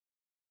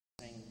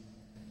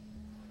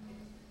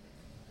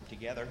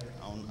together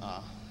on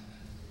a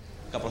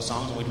couple of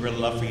songs, and we'd really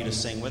love for you to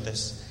sing with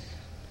us.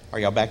 Are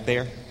y'all back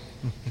there?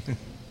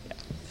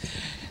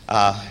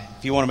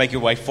 If you want to make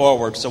your way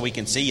forward so we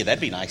can see you, that'd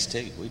be nice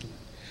too.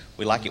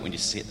 We like it when you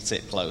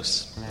sit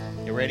close.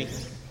 You ready?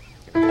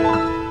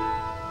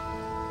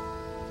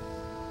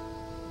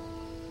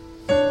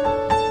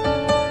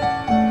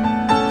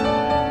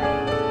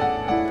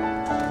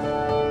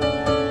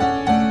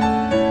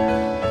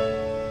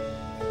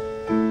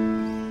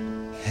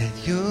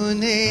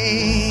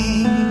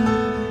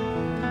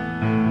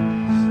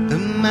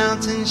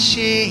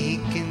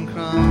 Shake and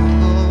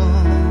crumble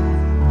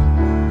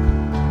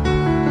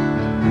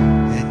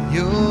at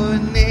your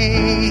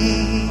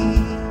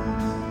name.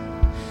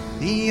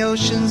 The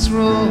oceans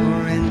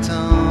roar and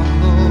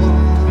tumble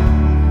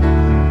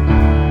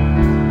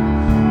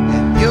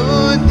at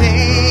your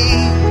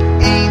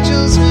name.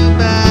 Angels will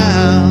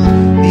bow,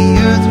 the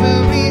earth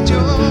will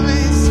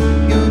rejoice.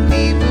 Your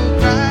people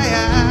cry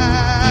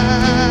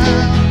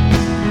out.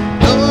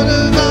 Lord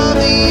of all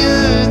the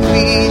earth,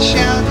 we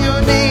shout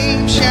your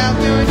name, shout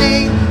your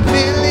name,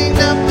 filling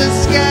up the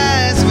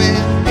skies with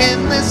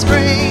endless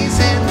praise,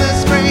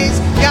 endless praise.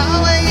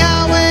 Yahweh,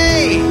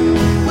 Yahweh,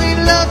 we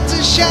love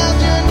to shout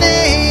your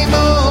name,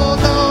 oh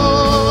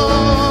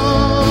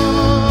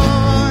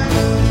Lord.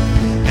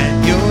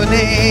 At your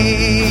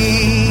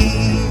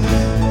name,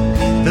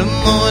 the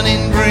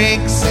morning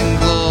breaks in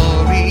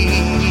glory.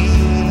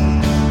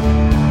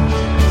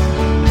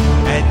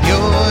 At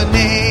your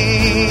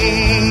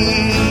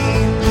name,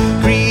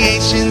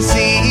 creation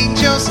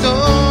sings your story.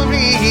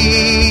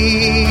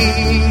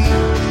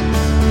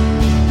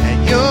 At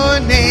your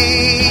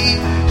name,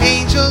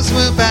 angels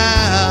will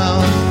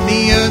bow,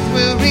 the earth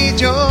will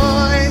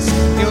rejoice,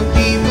 your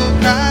people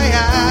cry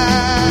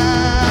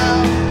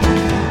out.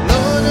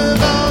 Lord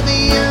of all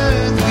the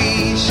earth, we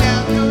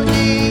shout your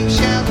name,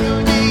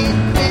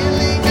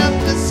 filling up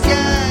the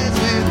skies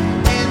with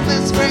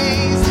endless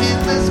praise,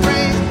 endless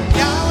praise.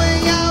 Yahweh,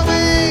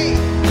 Yahweh,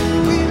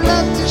 we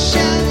love to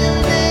shout your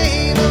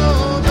name, oh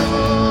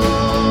Lord.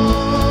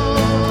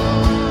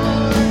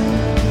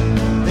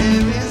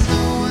 There is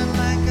no one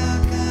like our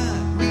God,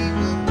 we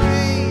will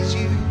praise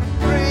you,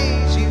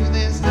 praise you.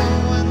 There's no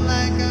one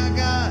like our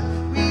God,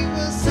 we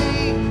will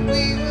sing,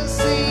 we will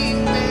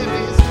sing. There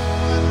is no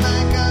one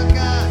like our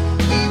God,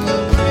 we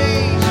will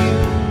praise you,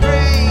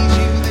 praise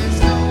you. There's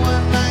no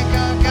one like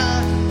our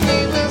God, we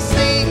will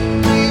sing,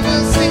 we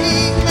will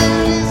sing.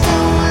 There is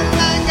no one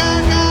like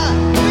our God,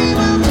 we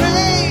will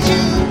praise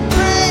you,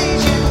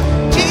 praise you.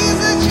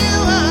 Jesus, you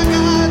are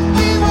God,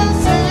 we will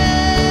sing.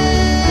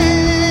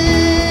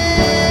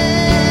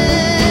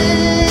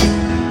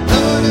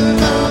 Lord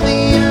of all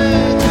the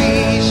earth, we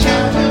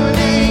shout your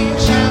name,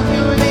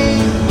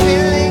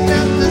 filling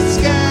up the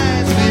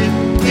skies with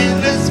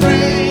endless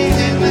praise,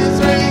 endless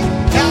praise.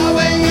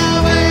 Yahweh,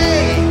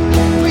 Yahweh,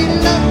 we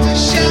love to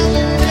shout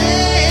your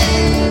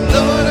name.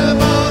 Lord of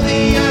all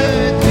the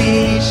earth, we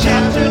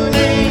shout your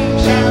name,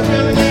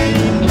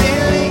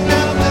 filling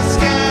up the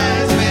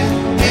skies with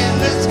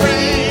endless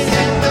praise,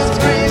 endless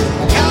praise.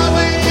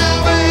 Yahweh,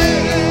 Yahweh,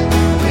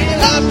 we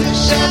love to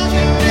shout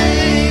your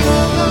name,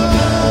 oh Lord.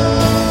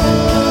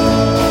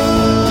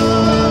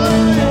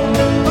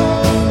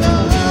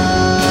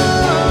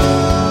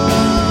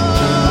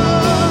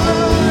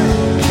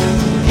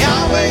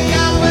 Yahweh,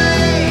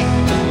 Yahweh,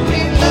 we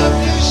love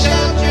to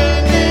shout your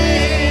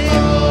name,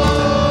 oh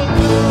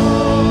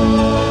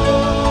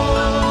Lord.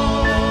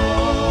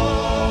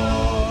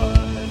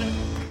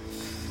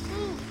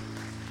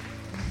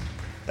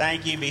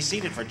 Thank you. Be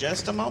seated for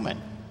just a moment.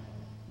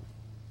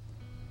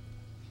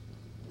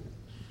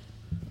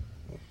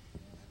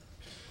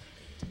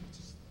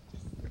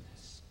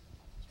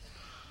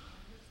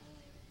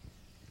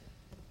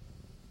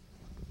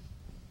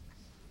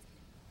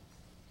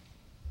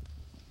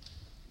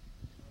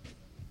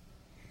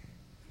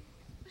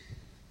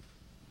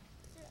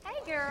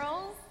 Hey,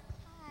 girls.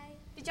 Hi.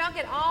 Did y'all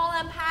get all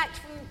unpacked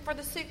for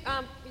the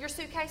your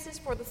suitcases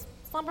for the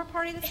slumber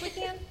party this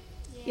weekend?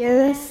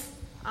 Yes.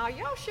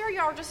 Y'all sure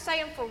y'all are just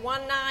staying for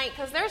one night?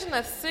 Because there's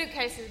enough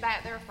suitcases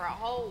back there for a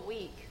whole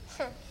week.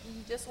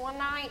 Just one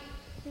night?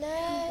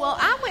 No. Well,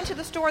 I went to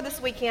the store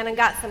this weekend and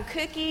got some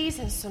cookies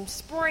and some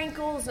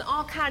sprinkles and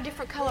all kind of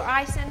different color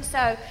icing. So,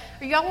 are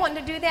y'all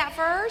wanting to do that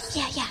first?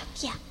 Yeah.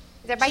 Is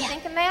everybody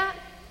thinking that?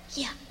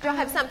 Yeah. Do y'all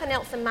have something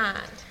else in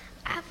mind?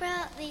 I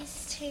brought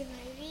these 2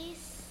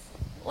 movies.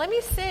 Let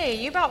me see.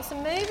 You bought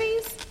some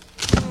movies?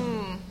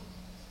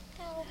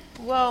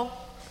 Well,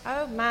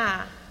 oh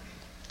my.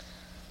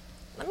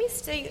 Let me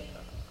see.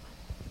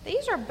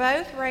 These are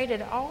both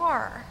rated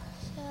R.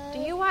 Do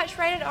you watch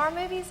rated R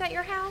movies at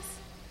your house?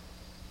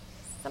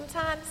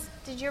 Sometimes.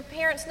 Did your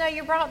parents know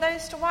you brought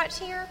those to watch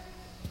here?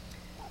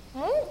 I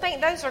don't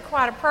think those are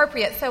quite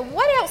appropriate. So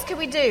what else could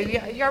we do?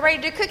 Y'all ready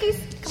to do cookies?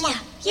 Come on.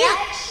 Yeah.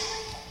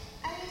 Actually,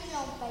 I need to get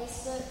on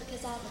Facebook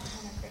because I have a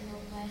ton of friend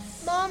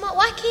requests. Mama,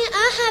 why can't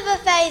I have a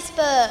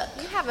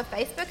Facebook? You have a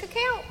Facebook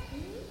account?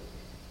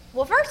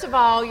 Well, first of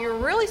all, you're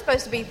really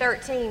supposed to be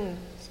 13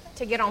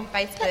 to get on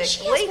Facebook But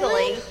she has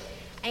legally. one.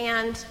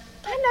 And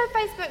I know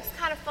Facebook's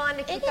kind of fun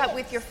to keep up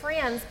with your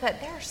friends, but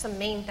there are some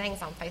mean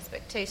things on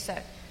Facebook too. So,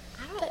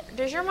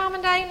 does your mom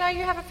and daddy know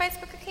you have a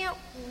Facebook account?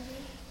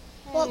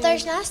 Well,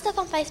 there's nice stuff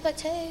on Facebook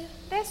too.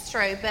 That's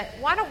true, but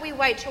why don't we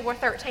wait till we're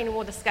 13 and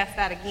we'll discuss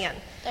that again?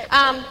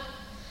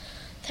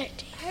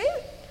 13. Who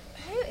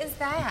is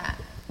that?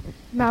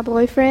 My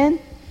boyfriend.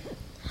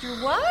 Your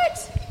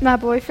what? My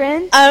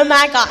boyfriend. Oh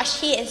my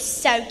gosh, he is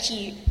so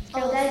cute.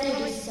 Oh, that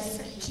dude is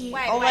so cute.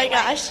 Wait, Oh my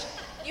gosh.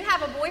 You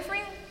have a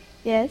boyfriend?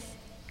 Yes.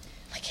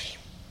 Look at him.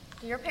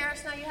 Do your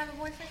parents know you have a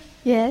boyfriend?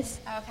 Yes.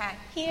 Okay.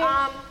 Here.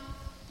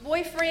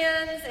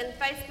 Boyfriends and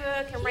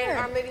Facebook and rated Here.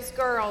 R movies.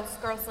 Girls,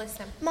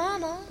 listen.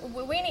 Mama.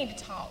 We need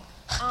to talk.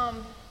 I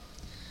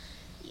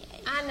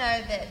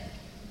know that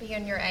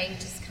being your age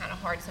is kind of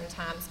hard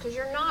sometimes because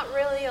you're not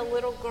really a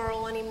little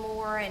girl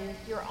anymore and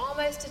you're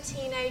almost a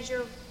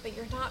teenager, but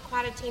you're not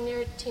quite a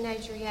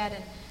teenager yet.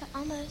 And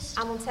Almost.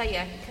 I'm going to tell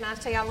you, can I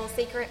tell you a little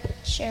secret?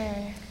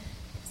 Sure.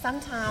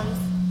 Sometimes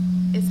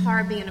it's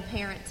hard being a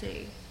parent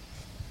too.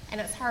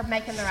 And it's hard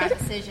making the right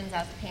decisions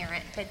as a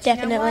parent. But you know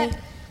Definitely. what?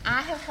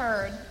 I have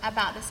heard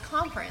about this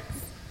conference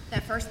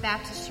that First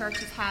Baptist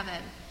Church is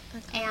having.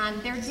 And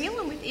they're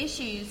dealing with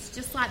issues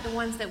just like the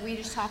ones that we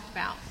just talked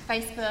about,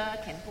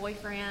 Facebook and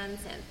boyfriends.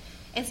 And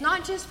it's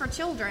not just for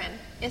children,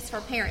 it's for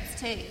parents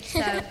too.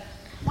 So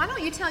why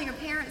don't you tell your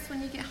parents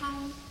when you get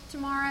home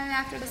tomorrow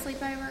after the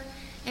sleepover?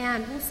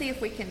 And we'll see if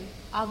we can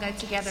all go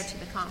together to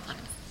the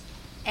conference.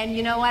 And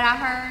you know what I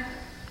heard?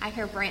 I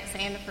hear Brant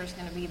Sandifer's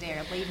going to be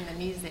there leading the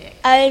music.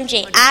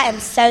 OMG, I am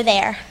so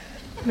there.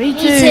 Me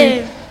Me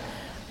too.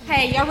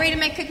 Hey, y'all ready to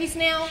make cookies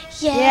now?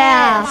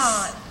 Yes. Come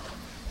on.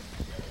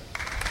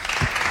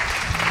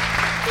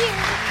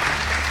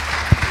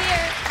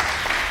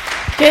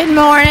 Good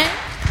morning.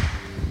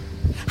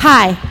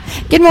 Hi.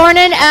 Good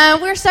morning.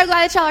 We're so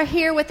glad that y'all are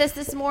here with us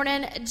this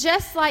morning.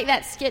 Just like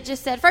that skit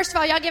just said. First of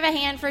all, y'all give a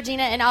hand for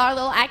Gina and all our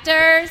little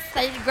actors.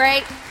 They did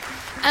great.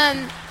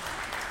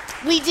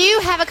 We do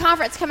have a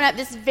conference coming up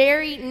this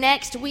very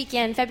next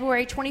weekend,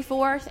 February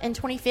 24th and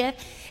 25th.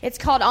 It's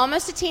called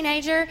Almost a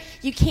Teenager.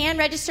 You can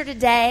register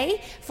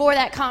today for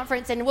that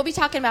conference, and we'll be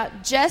talking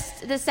about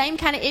just the same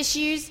kind of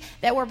issues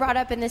that were brought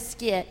up in this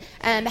skit.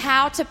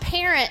 How to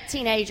parent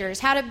teenagers,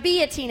 how to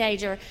be a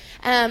teenager.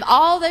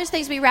 All those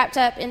things we wrapped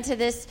up into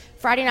this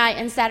Friday night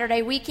and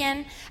Saturday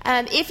weekend.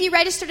 If you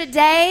register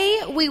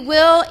today, we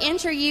will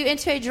enter you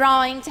into a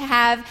drawing to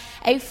have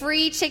a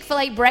free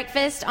Chick-fil-A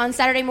breakfast on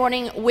Saturday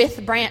morning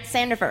with Brant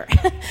Sandifer.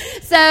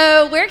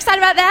 So we're excited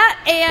about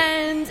that,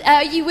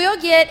 and you will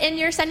get in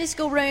your Sunday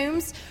school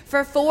rooms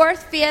for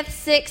 4th, 5th,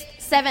 6th,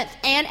 7th,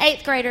 and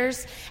 8th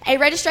graders a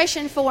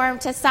registration form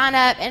to sign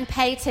up and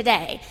pay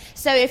today.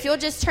 So if you'll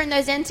just turn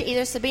those in to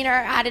either Sabina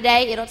or I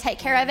today, it'll take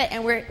care of it,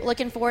 and we're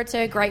looking forward to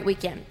a great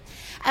weekend.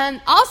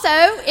 Also,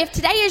 if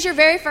today is your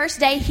very first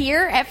day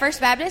here at First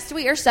Baptist,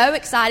 we are so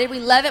excited. We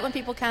love it when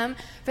people come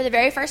for the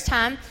very first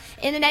time.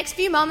 In the next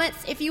few moments,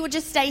 if you would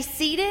just stay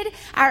seated,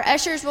 our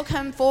ushers will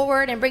come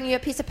forward and bring you a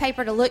piece of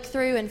paper to look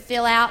through and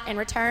fill out and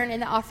return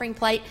in the offering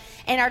plate.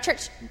 And our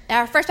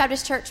First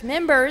Baptist Church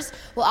members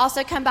will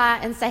also come by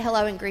and say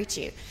hello and greet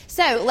you.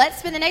 So let's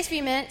spend the next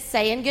few minutes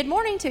saying good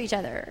morning to each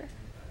other.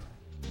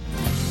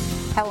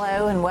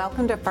 Hello and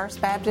welcome to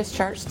First Baptist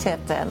Church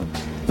Tifton.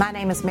 My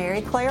name is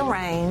Mary Claire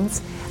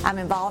Raines. I'm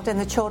involved in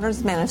the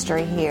children's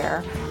ministry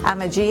here.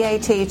 I'm a GA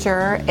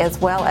teacher as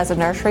well as a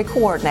nursery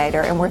coordinator,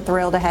 and we're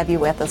thrilled to have you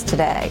with us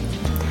today.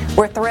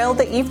 We're thrilled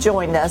that you've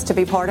joined us to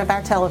be part of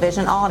our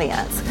television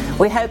audience.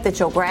 We hope that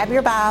you'll grab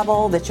your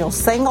Bible, that you'll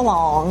sing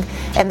along,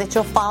 and that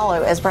you'll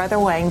follow as Brother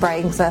Wayne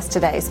brings us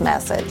today's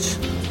message.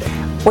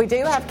 We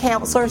do have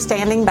counselors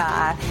standing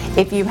by.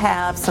 If you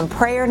have some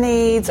prayer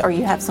needs or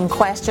you have some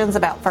questions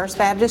about First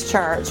Baptist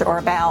Church or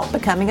about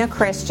becoming a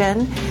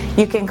Christian,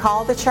 you can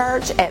call the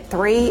church at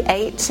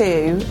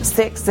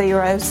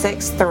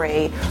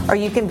 382-6063, or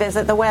you can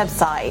visit the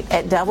website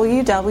at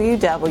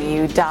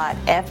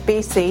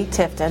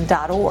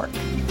www.fbctifton.org.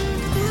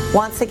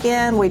 Once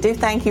again, we do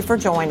thank you for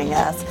joining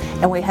us,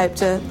 and we hope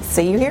to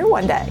see you here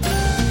one day.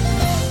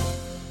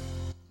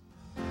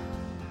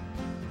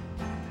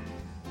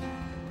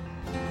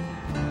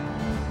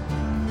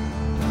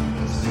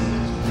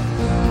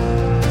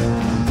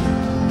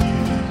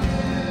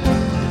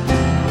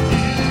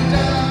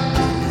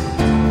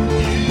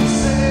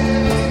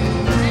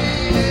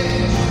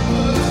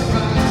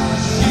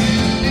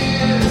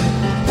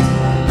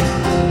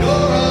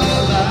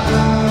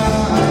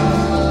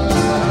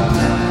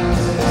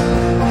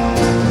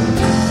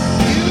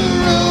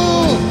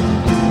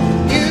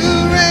 You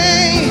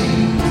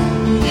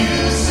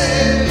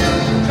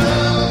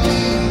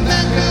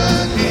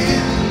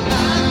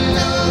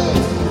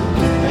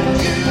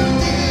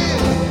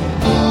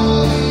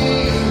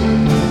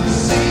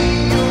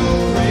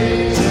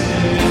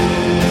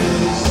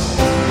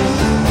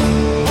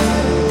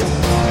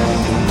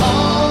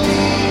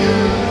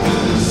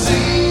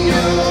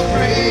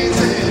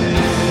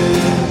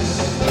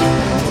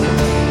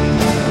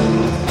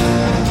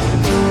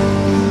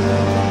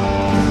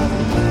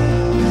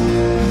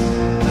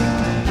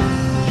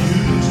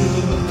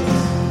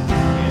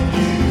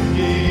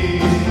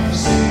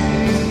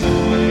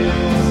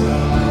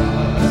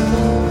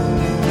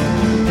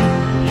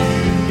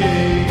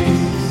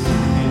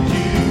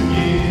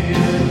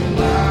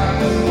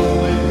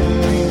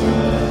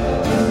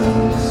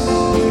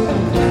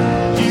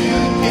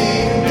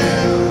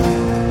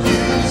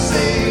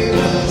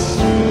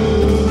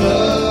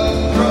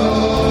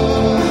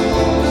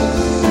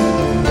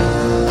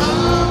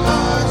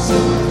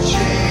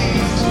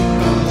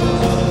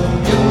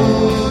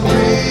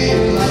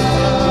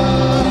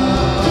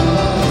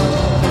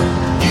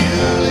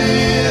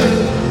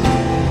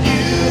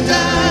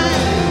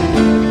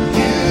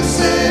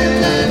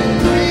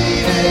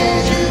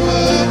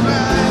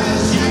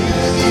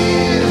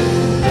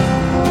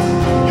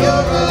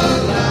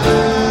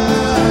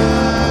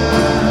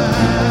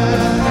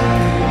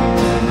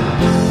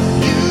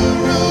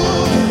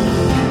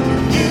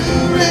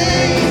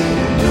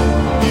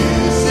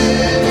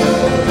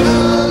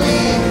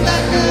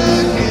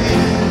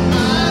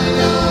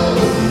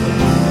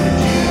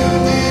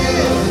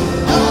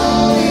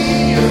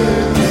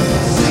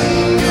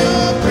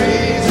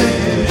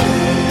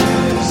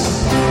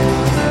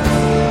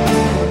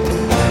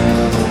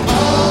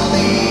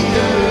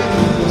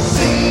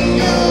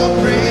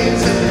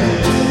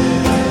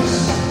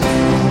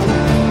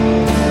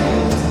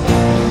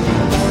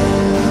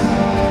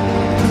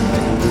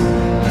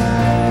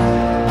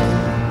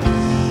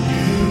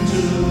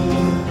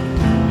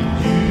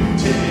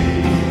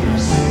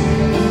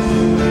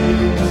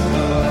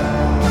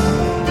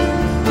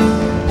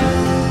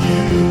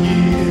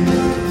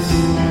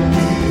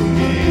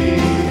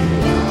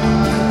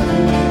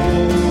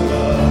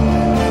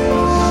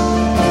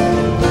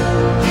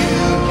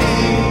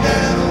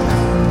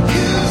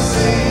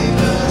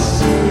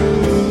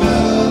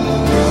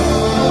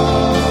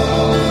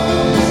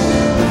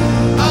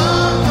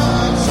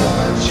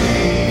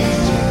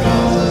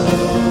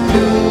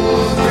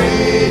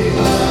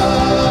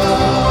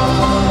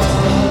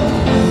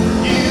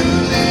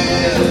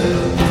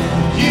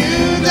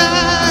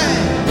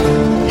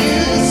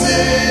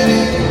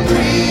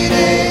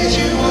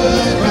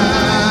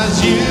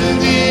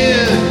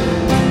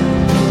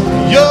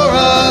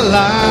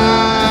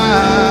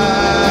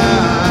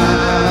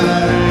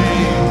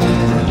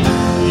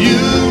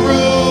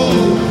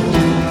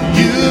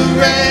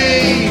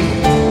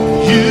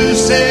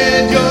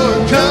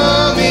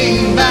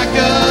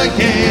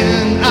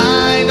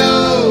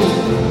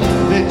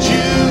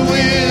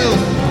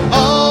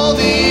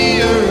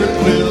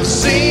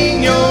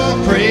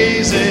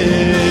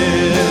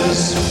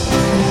praises.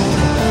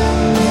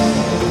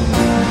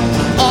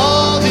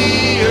 All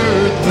the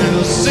earth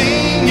will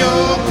sing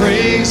your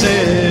praises.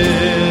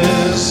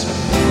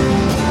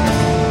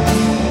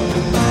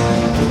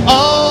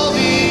 All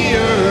the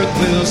earth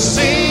will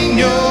sing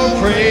your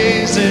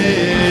praises.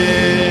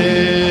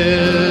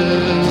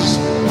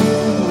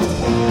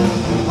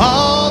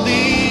 All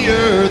the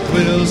earth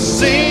will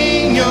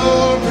sing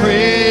your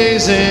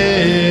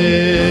praises.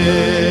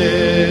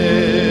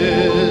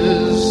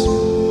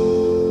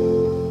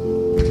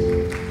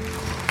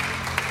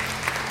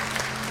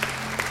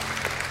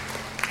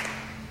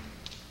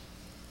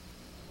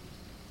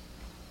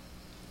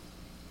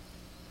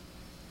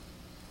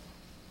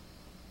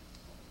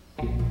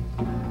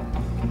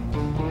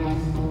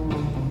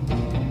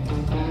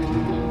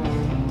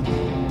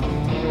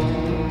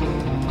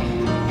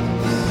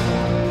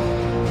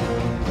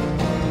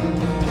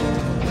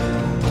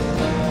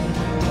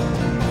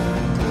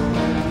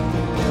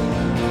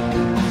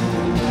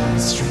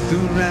 Strength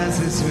will rise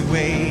as we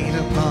wait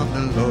upon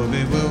the Lord.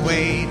 We will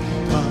wait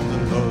upon the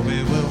Lord.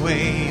 We will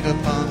wait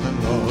upon the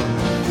Lord.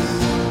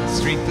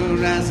 Strength will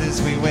rise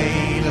as we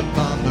wait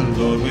upon the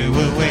Lord. We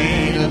will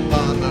wait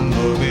upon the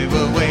Lord. We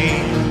will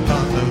wait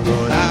upon the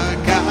Lord. Our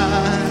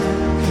God,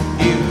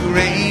 you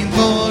reign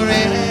forever.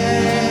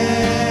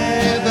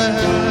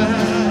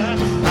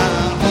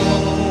 Our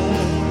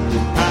hope,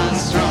 our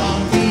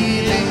strong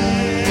deliverer.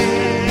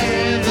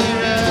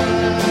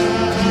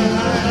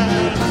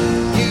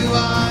 You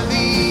are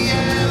the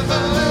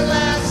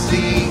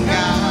everlasting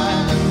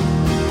God,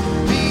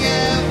 the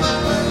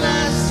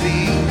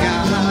everlasting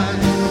God.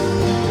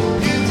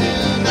 You do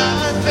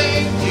not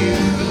think you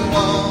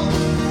won't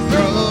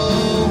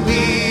grow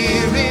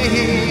weary.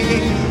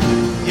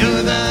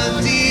 You're the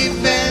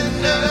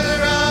defender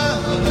of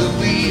the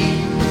weak.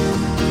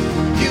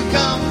 You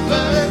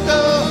comfort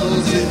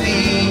those in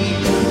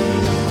need.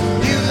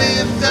 You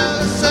lift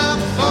us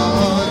up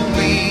on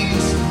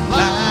wings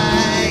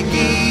like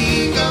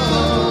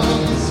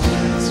eagles.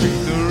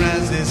 Strength will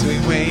rise as we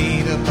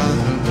wait upon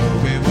the Lord.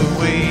 We will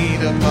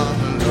wait upon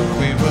the Lord.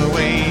 We will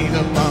wait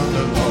upon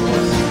the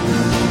Lord.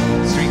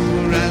 Strength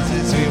will rise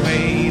as we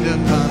wait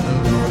upon the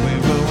Lord. We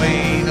will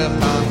wait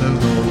upon the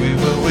Lord. We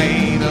will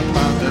wait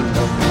upon the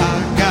Lord.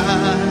 Our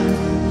God,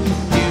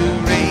 you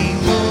reign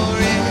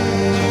forever.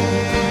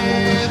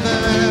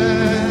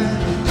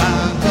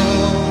 Our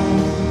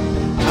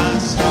hope, our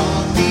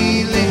strong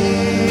deliverer.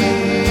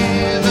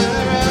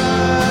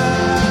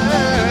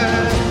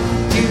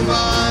 You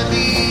are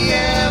the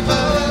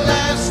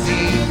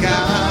everlasting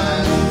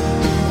God,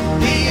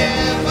 the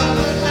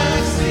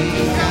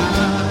everlasting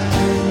God.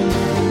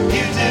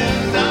 You do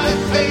not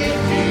think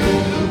you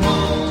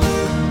won't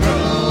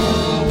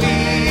grow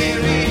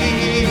weary.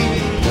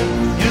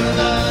 You're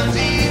the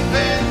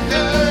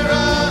defender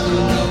of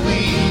the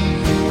weak.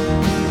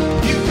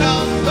 You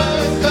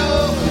comfort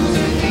those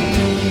in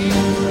need.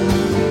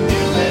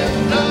 You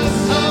lift us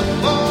up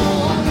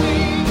on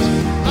wings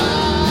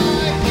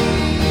like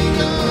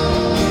eagles.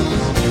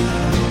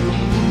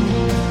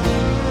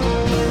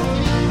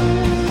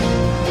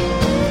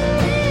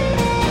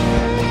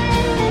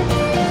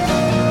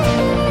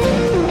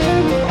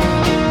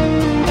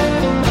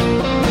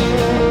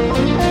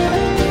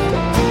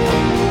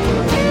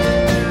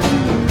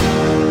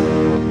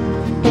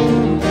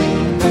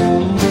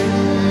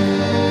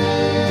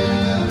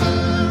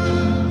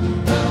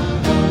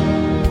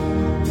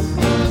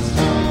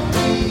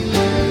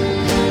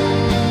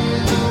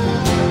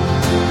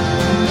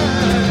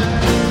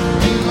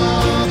 You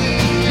are the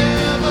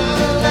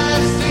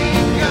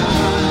everlasting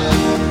God,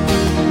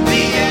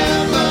 the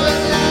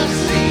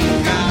everlasting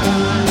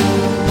God.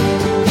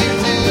 You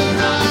do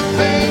not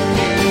think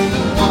you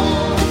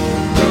won't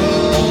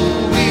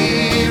grow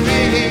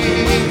weary.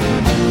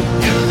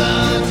 You're the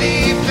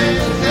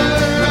defender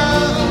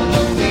of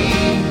the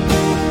weak.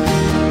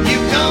 You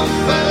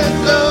comfort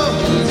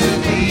those in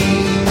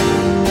need.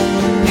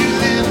 You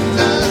lift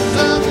us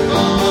up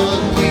on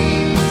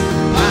wings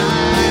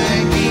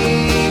like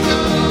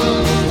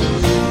eagles.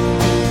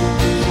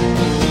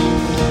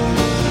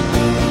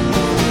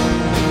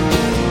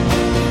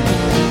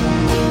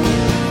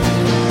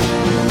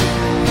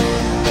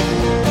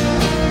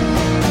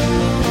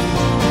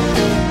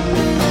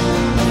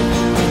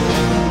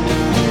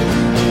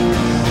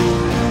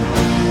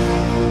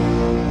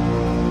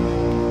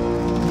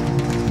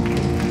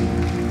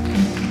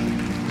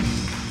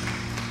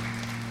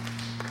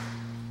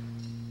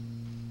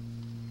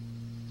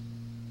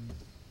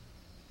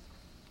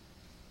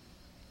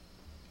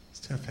 It's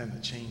tough having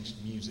to change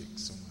music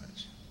so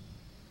much.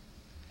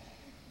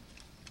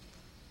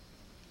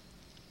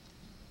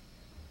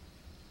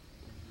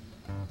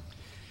 We're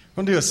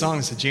going to do a song.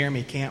 It's a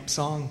Jeremy Camp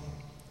song.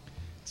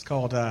 It's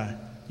called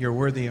You're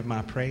Worthy of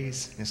My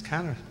Praise. And it's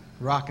kind of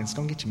rocking. It's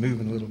going to get you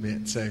moving a little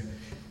bit. So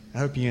I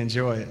hope you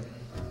enjoy it.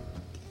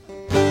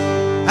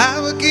 I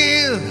will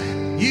give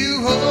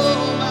you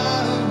all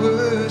my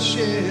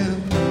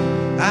worship.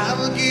 I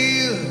will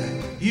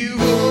give you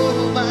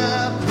all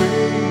my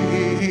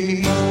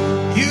praise.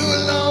 You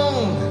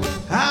alone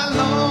I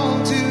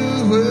long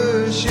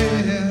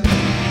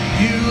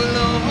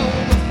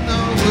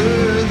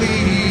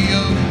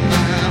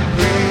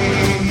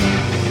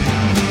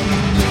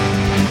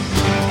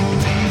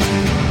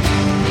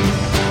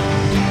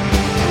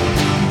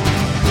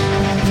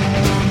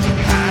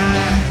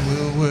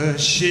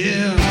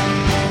worship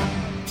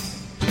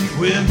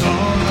with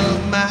all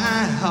of my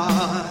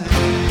heart.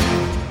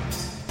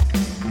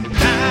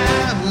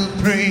 I will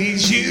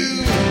praise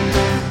you,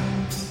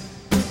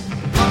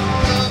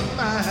 all of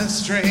my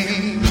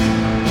strength.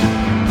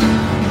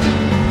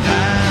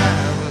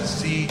 I will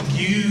seek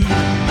you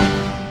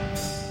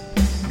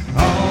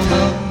all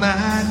of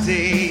my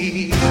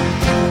days,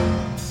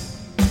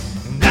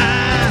 and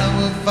I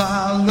will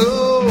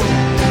follow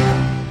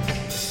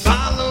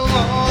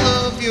all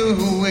of your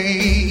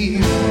ways.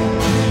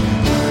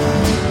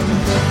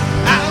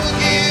 I will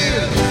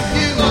give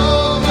you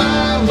all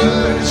my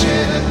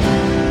worship.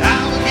 I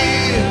will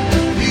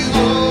give you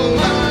all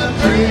my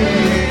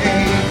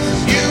praise.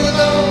 You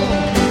alone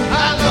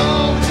I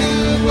long to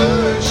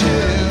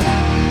worship.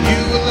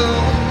 You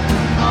alone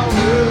are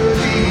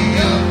worthy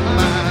of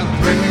my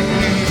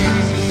praise.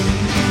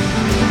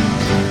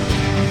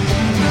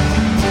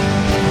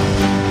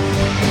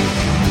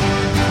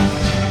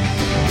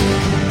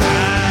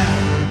 I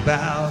will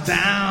bow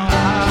down.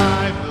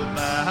 I will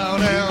bow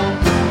down.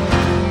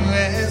 You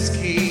as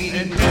King,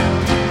 and you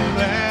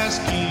as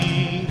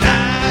King. I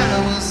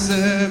will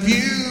serve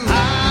you.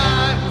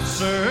 I will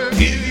serve.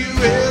 Give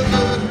you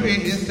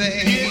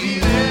everything. Give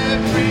you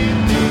everything.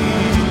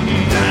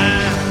 I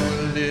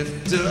will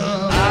lift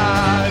up.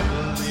 I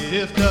will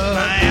lift up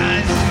my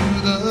eyes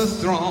to the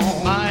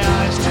throne. My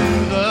eyes to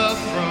the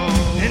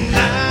throne. And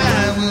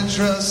I will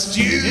trust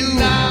you. And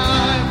I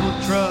will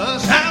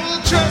trust. I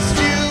will trust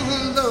you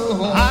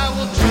alone. I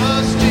will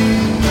trust you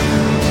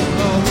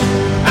alone.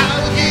 I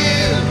will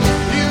give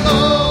you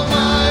all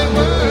my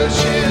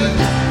worship.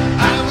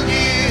 I will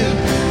give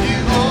you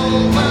all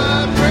my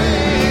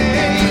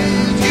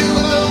praise. You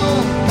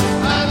alone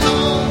I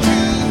long to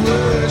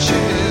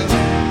worship.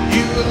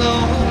 You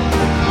alone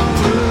are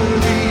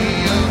worthy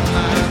of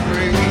my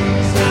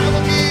praise. I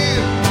will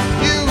give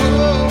you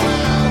all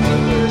my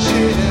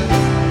worship.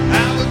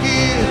 I will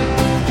give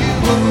you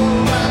all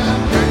my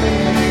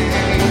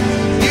praise.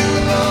 You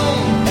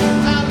alone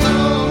I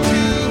long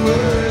to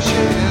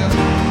worship.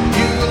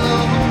 You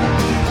alone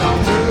are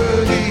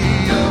worthy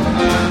of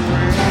my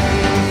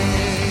praise.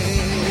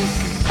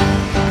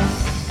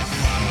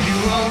 You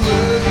are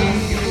worthy,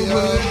 you are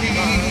worthy.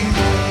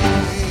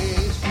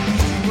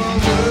 You are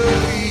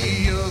worthy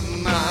of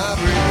my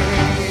praise.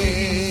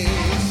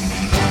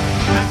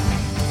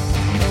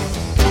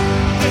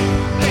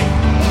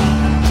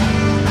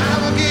 I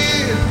will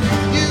give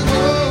you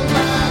all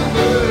my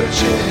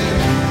worship.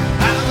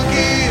 I will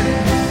give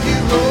you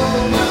all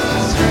my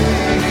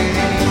strength.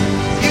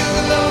 You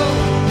alone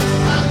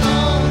I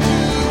long to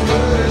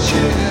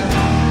worship.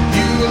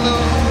 You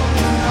alone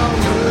are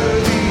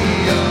worthy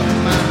of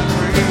my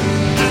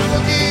praise. I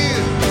will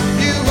give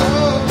you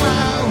all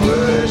my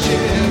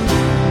worship.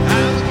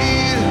 I will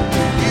give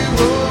you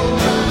all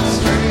my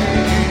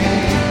strength.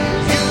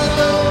 You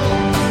alone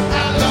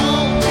I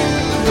long to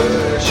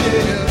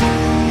worship.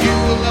 You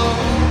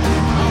alone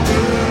are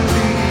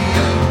worthy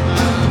of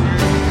my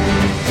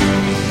praise.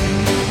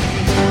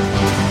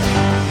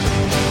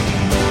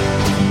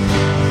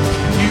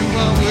 You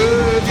are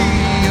worthy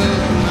of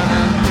my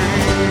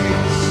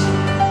praise.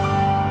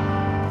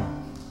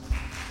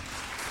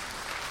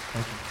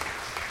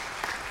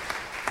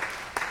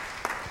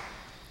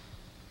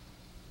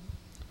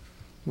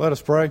 Let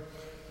us pray.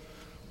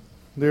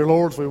 Dear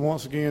Lord, as we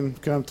once again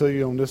come to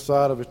you on this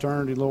side of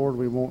eternity, Lord,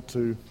 we want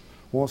to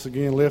once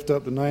again lift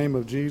up the name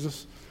of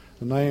Jesus,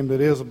 the name that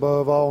is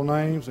above all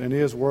names and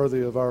is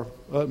worthy of our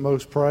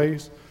utmost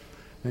praise.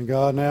 And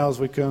God, now as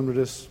we come to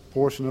this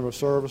portion of our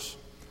service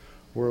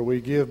where we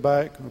give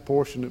back a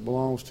portion that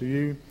belongs to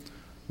you,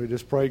 we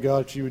just pray,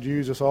 God, that you would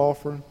use this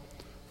offering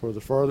for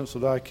the furtherance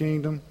of thy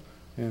kingdom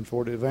and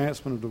for the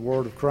advancement of the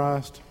word of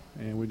Christ.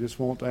 And we just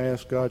want to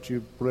ask, God,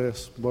 you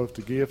bless both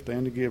the gift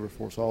and the giver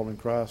for us all in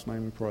Christ's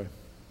name we pray.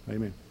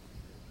 Amen.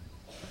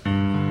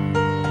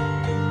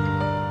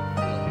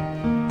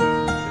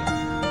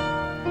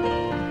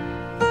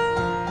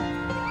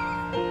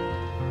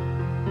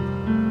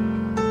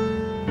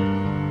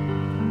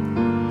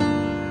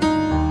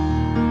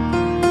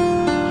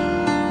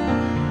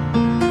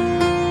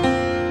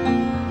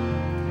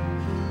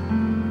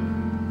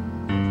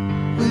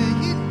 Where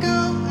you go,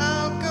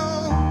 I'll go.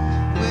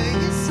 Where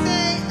you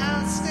stay,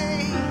 I'll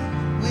stay.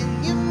 When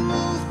you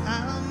move,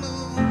 I'll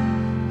move.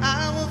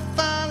 I will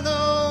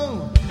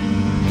follow.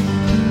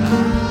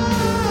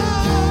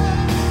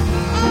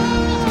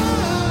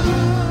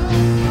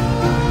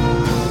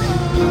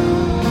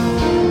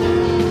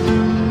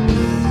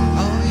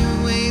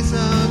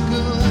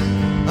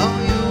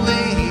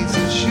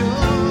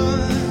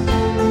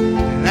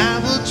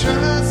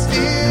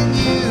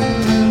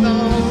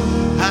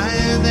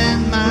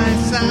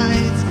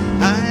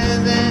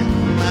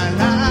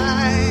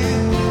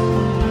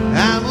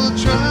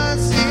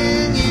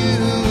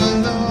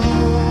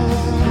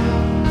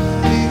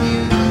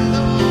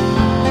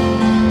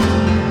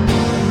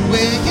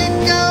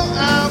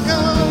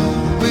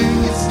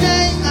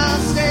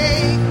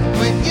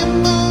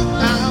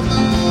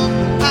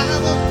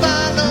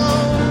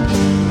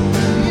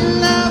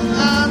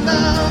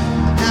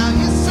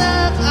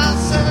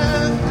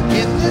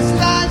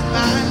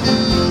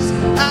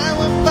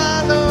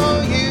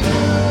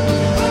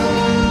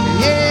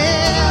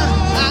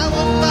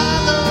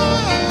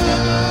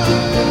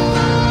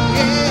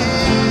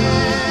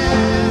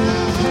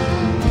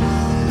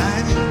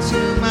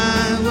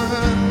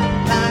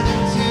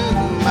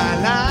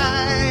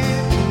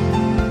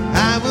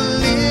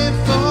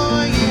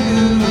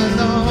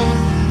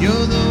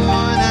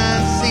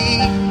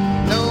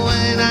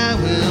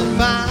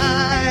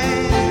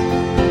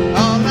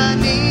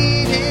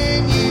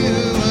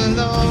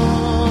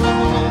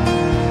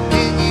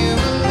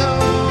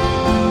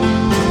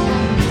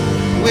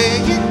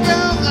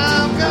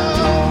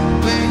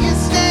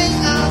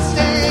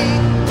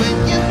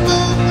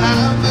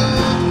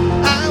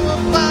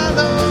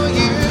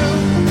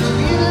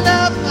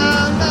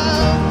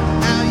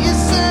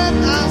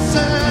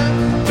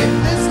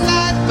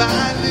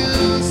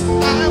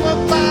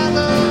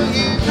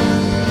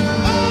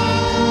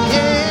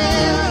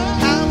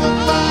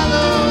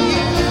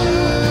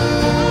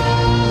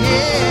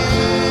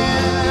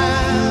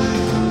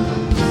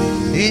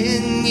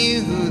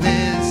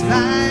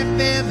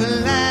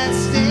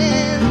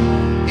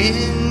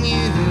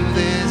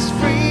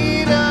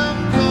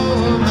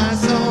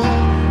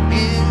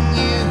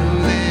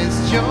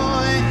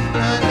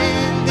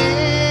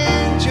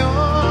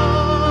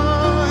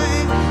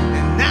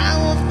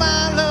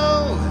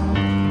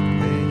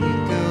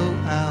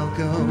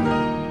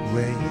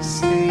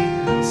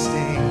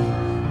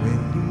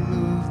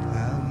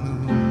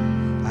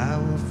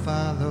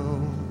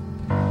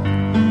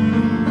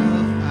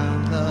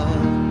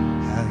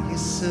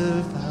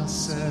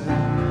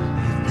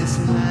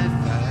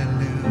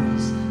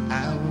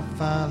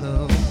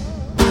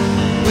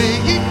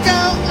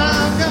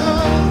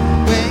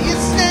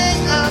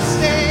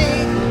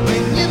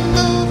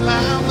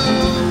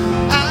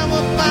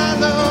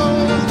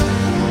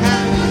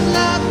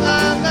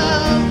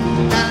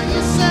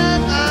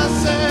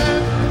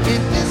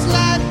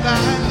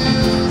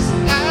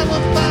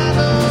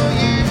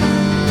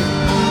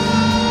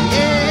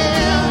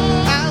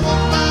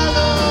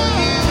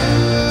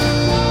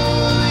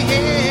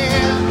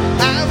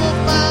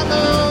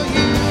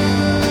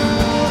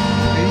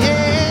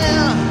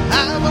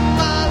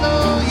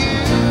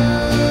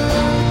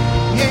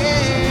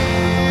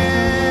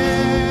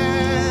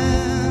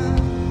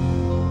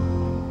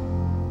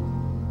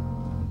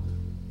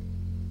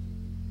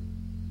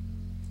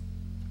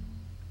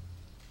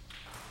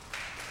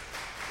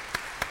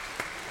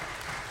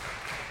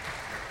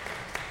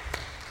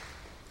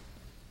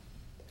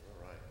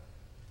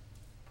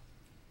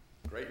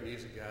 Great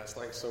music, guys.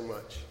 Thanks so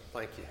much.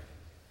 Thank you.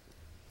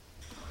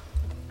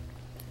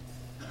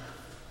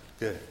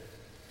 Good.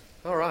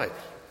 All right.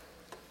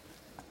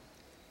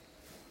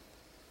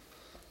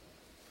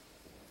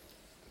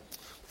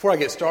 Before I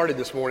get started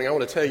this morning, I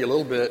want to tell you a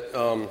little bit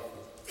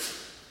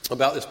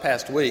about this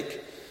past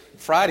week.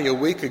 Friday, a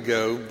week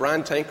ago,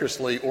 Brian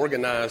Tankersley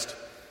organized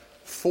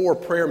 4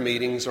 prayer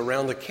meetings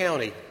around the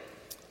county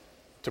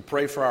to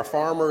pray for our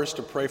farmers,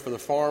 to pray for the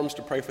farms,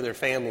 to pray for their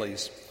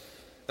families.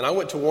 And I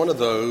went to one of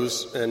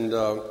those, and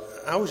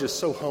I was just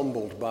so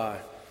humbled by,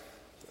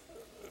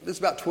 there's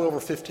about 12 or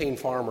 15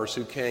 farmers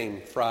who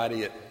came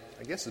Friday at,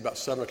 I guess it's about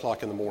 7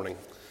 o'clock in the morning.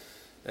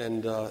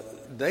 And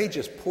they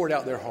just poured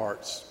out their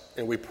hearts,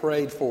 and we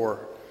prayed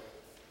for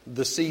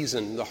the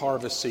season, the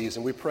harvest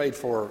season. We prayed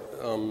for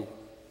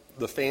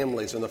the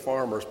families and the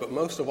farmers, but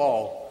most of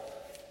all,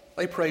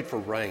 they prayed for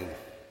rain.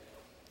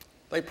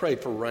 They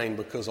prayed for rain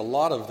because a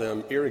lot of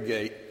them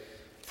irrigate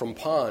from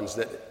ponds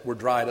that were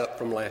dried up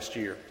from last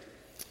year.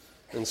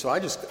 And so I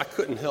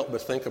couldn't help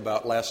but think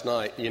about last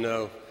night. You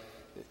know,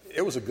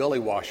 it was a gully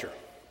washer,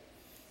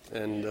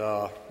 and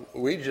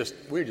we're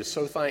just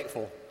so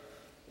thankful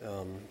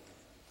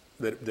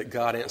that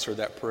God answered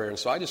that prayer. And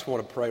so I just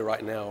want to pray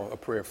right now a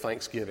prayer of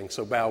thanksgiving.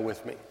 So bow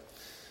with me.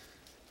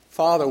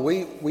 Father,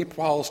 we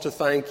pause to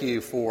thank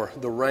you for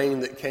the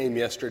rain that came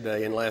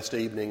yesterday and last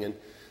evening, and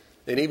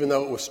even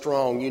though it was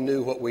strong, you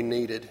knew what we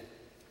needed.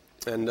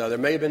 And there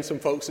may have been some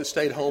folks that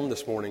stayed home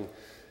this morning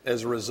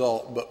as a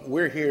result, but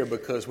we're here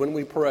because when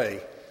we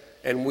pray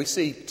and we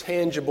see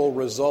tangible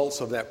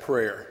results of that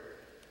prayer,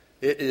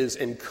 it is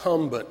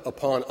incumbent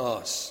upon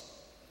us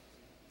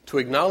to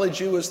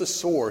acknowledge you as the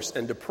source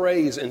and to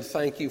praise and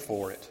thank you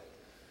for it.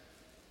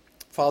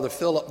 Father,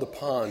 fill up the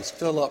ponds,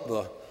 fill up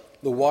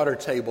the water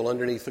table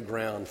underneath the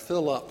ground,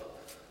 fill up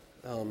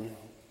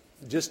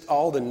just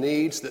all the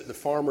needs that the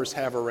farmers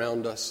have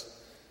around us,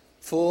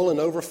 full and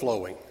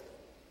overflowing,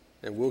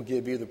 and we'll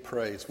give you the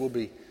praise. We'll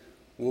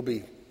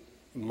be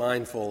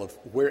mindful of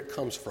where it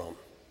comes from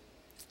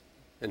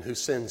and who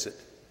sends it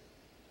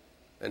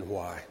and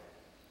why,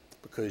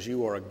 because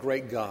you are a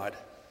great God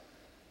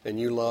and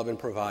you love and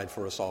provide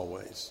for us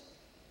always,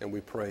 and we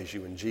praise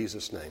you in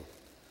Jesus' name.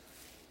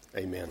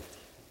 Amen.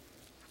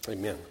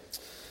 Amen.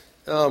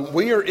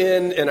 We are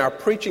in our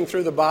preaching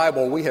through the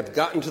Bible, we have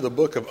gotten to the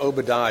book of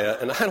Obadiah,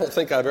 and I don't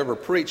think I've ever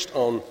preached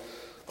on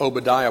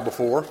Obadiah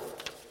before,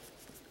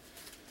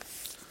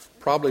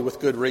 probably with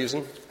good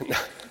reason.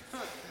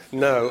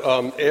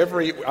 No,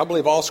 I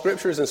believe all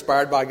Scripture is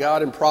inspired by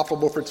God and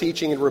profitable for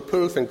teaching and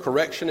reproof and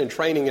correction and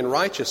training in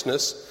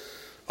righteousness.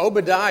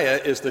 Obadiah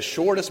is the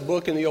shortest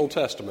book in the Old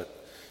Testament.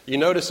 You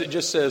notice it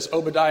just says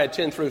Obadiah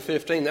 10 through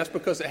 15. That's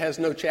because it has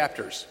no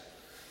chapters.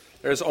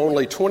 There's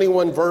only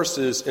 21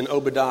 verses in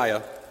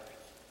Obadiah,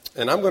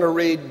 and I'm going to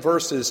read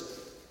verses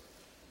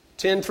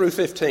 10 through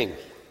 15.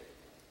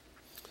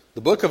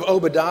 The book of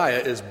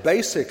Obadiah is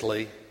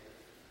basically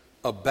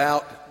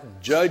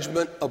about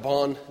judgment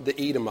upon the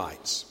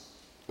Edomites.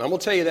 I'm going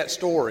to tell you that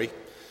story,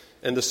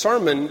 and the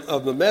sermon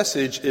of the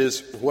message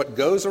is what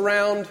goes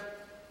around,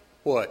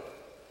 what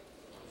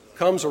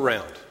comes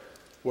around.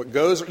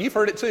 You've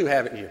heard it too,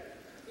 haven't you?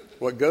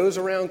 What goes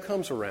around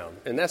comes around.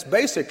 And that's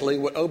basically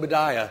what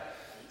Obadiah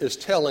is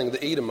telling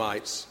the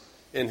Edomites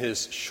in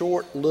his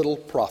short little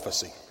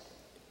prophecy.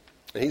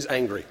 And he's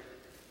angry.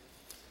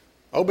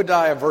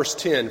 Obadiah verse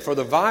 10, for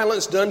the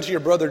violence done to your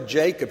brother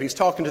Jacob, he's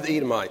talking to the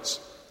Edomites,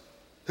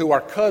 who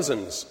are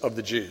cousins of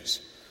the Jews.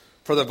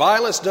 For the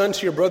violence done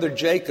to your brother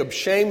Jacob,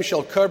 shame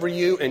shall cover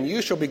you, and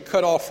you shall be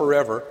cut off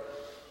forever.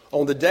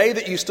 On the day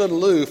that you stood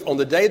aloof, on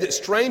the day that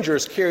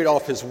strangers carried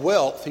off his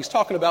wealth, he's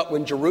talking about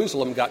when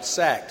Jerusalem got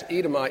sacked.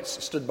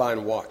 Edomites stood by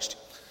and watched.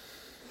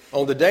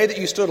 On the day that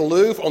you stood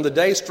aloof, on the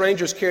day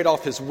strangers carried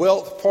off his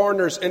wealth,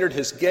 foreigners entered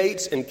his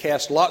gates and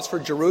cast lots for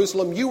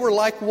Jerusalem, you were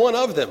like one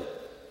of them.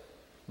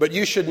 But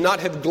you should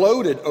not have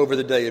gloated over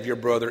the day of your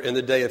brother in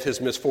the day of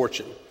his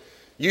misfortune.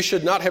 You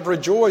should not have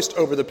rejoiced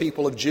over the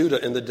people of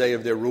Judah in the day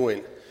of their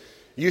ruin.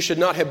 You should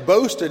not have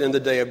boasted in the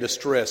day of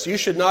distress. You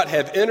should not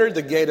have entered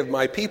the gate of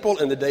my people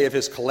in the day of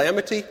his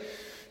calamity.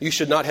 You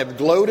should not have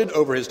gloated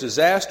over his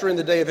disaster in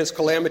the day of his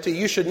calamity.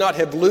 You should not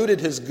have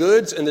looted his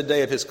goods in the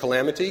day of his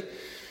calamity.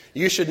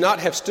 You should not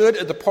have stood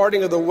at the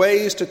parting of the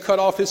ways to cut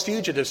off his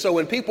fugitives. So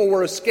when people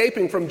were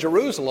escaping from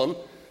Jerusalem,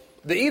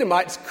 the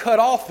Edomites cut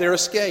off their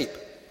escape.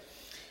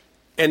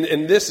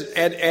 And this,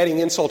 adding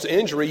insult to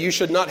injury, you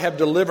should not have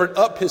delivered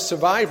up his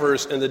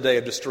survivors in the day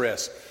of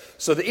distress.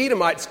 So the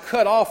Edomites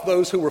cut off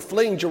those who were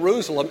fleeing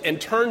Jerusalem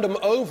and turned them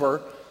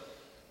over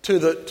to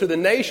the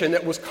nation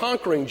that was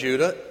conquering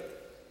Judah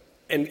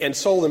and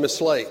sold them as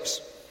slaves.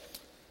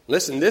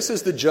 Listen, this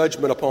is the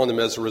judgment upon them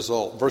as a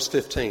result. Verse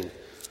 15.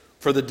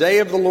 For the day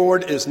of the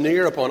Lord is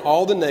near upon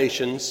all the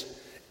nations.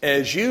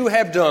 As you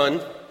have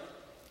done,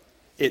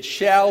 it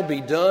shall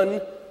be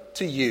done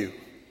to you.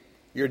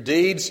 Your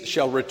deeds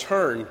shall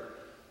return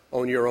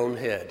on your own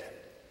head.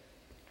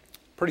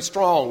 Pretty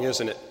strong,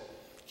 isn't it?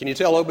 Can you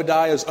tell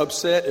Obadiah is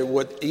upset at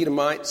what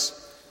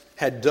Edomites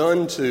had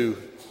done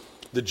to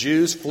The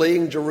Jews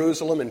fleeing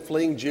Jerusalem and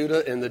fleeing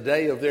Judah in the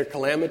day of their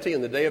calamity,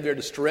 in the day of their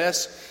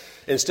distress,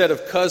 instead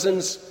of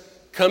cousins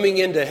coming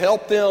in to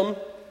help them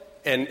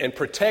and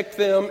protect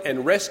them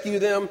and rescue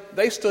them,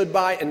 they stood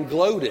by and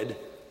gloated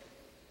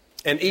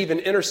and even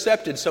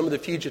intercepted some of the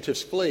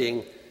fugitives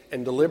fleeing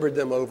and delivered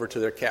them over to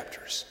their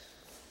captors.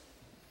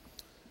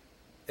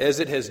 As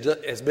it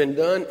has been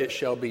done, it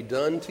shall be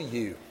done to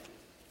you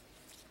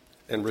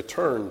and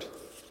returned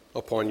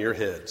upon your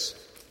heads.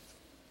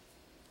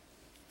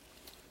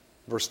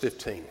 Verse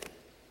 15.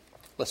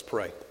 Let's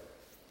pray.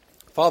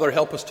 Father,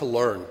 help us to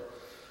learn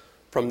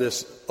from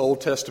this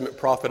Old Testament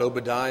prophet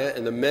Obadiah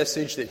and the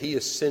message that he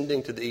is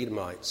sending to the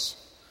Edomites.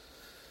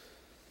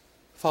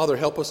 Father,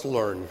 help us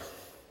learn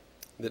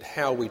that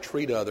how we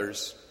treat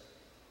others,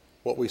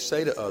 what we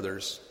say to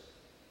others,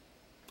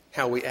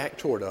 how we act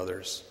toward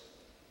others,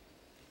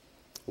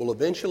 will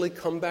eventually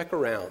come back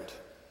around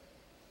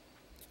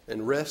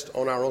and rest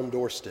on our own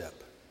doorstep.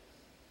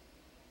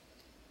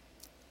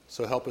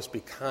 So help us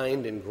be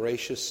kind and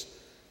gracious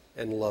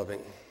and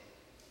loving,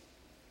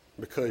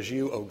 because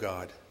you, O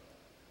God,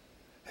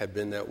 have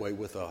been that way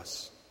with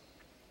us.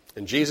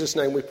 In Jesus'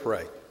 name we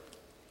pray.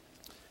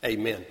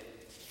 Amen.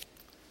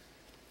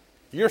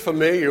 You're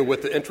familiar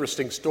with the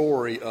interesting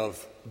story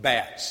of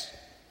bats,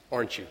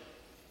 aren't you?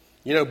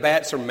 You know,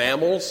 bats are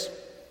mammals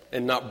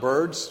and not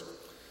birds.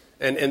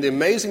 And the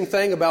amazing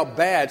thing about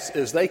bats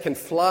is they can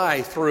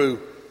fly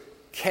through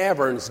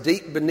caverns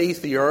deep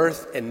beneath the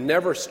earth and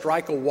never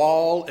strike a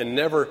wall and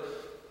never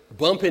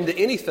bump into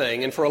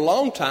anything. And for a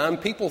long time,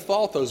 people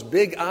thought those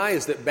big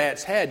eyes that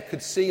bats had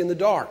could see in the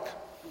dark.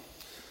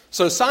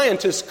 So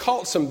scientists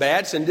caught some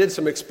bats and did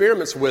some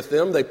experiments with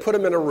them. They put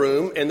them in a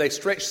room and they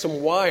stretched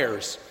some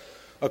wires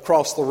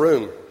across the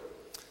room.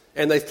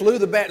 And they flew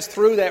the bats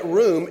through that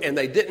room and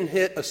they didn't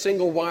hit a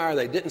single wire.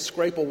 They didn't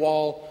scrape a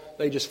wall.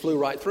 They just flew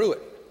right through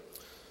it.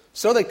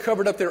 So they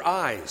covered up their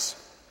eyes.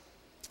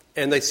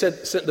 And they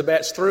sent the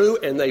bats through,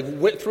 and they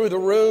went through the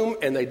room,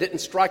 and they didn't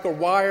strike a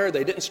wire,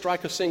 they didn't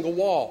strike a single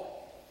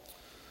wall.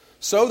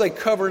 So they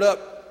covered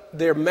up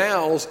their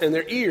mouths and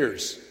their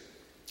ears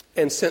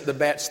and sent the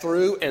bats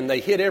through, and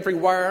they hit every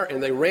wire,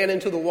 and they ran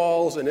into the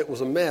walls, and it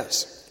was a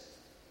mess.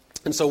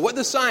 And so what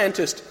the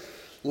scientists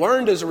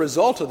learned as a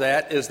result of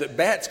that is that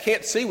bats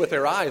can't see with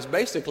their eyes.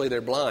 Basically, they're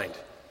blind.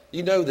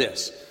 You know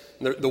this.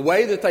 The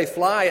way that they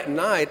fly at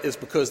night is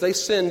because they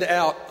send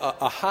out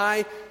a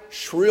high,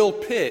 shrill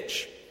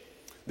pitch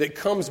that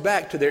comes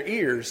back to their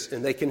ears,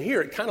 and they can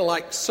hear it kind of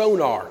like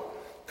sonar,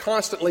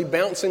 constantly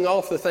bouncing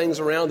off the things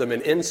around them,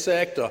 an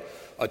insect,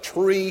 a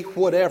tree,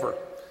 whatever.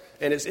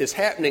 And it's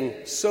happening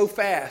so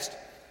fast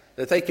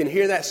that they can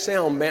hear that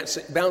sound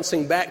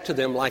bouncing back to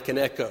them like an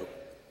echo.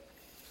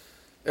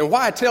 And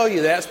why I tell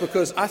you that is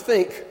because I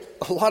think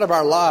a lot of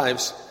our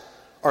lives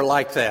are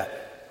like that.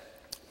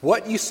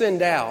 What you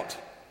send out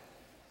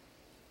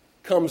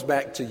comes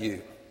back to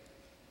you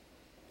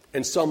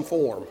in some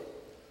form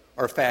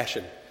or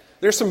fashion.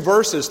 There's some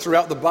verses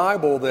throughout the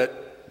Bible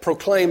that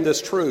proclaim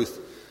this truth.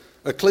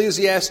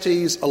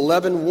 Ecclesiastes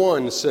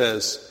 11:1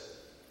 says,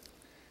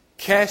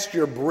 "Cast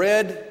your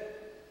bread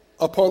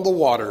upon the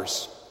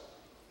waters,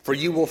 for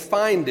you will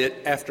find it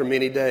after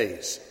many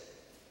days."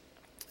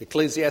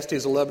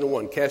 Ecclesiastes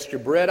 11:1, "Cast your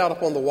bread out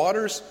upon the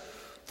waters,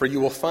 for you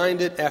will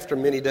find it after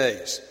many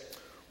days."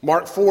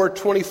 Mark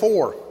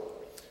 4:24,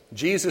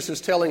 Jesus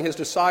is telling his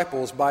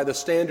disciples, "By the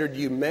standard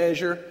you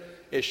measure,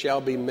 it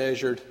shall be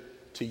measured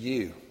to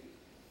you."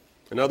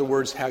 In other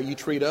words, how you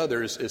treat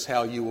others is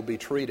how you will be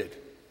treated.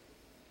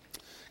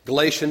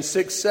 Galatians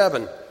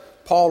 6:7,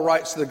 Paul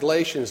writes to the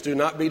Galatians, "Do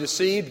not be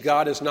deceived,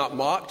 God is not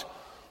mocked.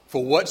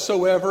 For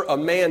whatsoever a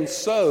man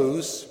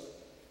sows,"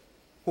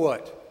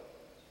 what?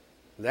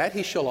 "That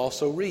he shall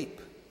also reap."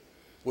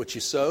 What you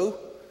sow,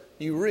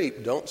 you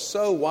reap. Don't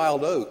sow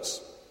wild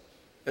oats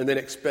and then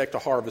expect a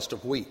harvest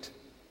of wheat.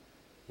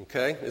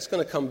 Okay? It's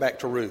going to come back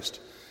to roost.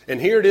 And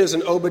here it is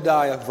in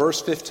Obadiah, verse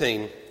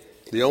 15,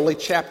 the only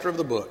chapter of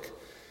the book.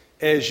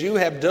 "As you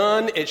have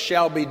done, it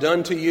shall be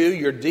done to you.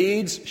 Your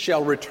deeds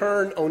shall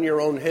return on your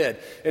own head."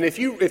 And if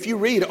you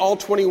read all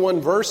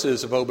 21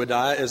 verses of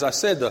Obadiah, as I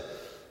said, the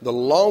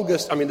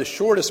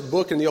shortest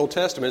book in the Old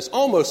Testament, it's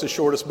almost the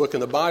shortest book in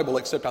the Bible,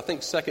 except I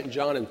think 2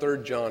 John and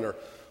 3 John are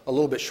a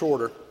little bit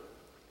shorter.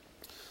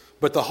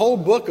 But the whole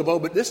book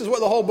of this is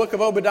what the whole book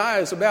of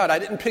Obadiah is about. I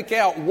didn't pick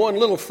out one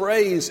little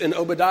phrase in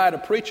Obadiah to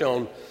preach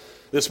on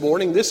this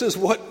morning. This is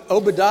what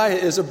Obadiah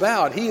is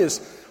about. He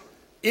is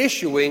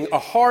issuing a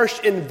harsh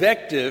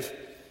invective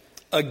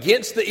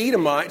against the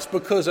Edomites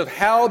because of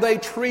how they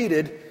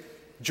treated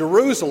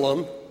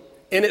Jerusalem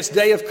in its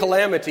day of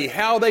calamity,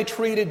 how they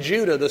treated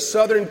Judah, the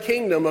southern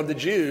kingdom of the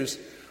Jews,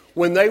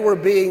 when they were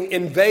being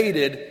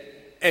invaded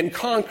and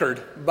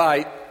conquered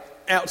by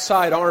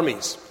outside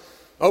armies.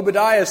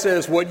 Obadiah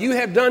says, "What you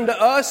have done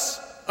to us,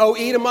 O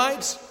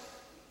Edomites,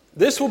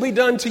 this will be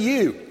done to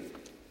you."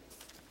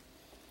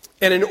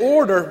 And in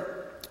order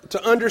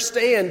to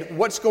understand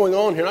what's going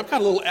on here, and I've got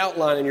a little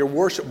outline in your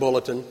worship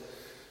bulletin,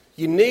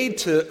 you need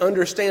to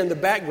understand the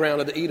background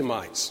of the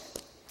Edomites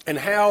and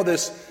how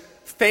this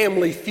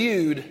family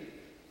feud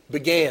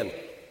began.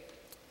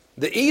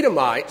 The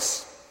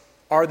Edomites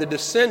are the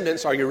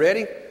descendants, are you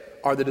ready?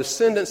 Are the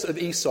descendants of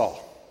Esau.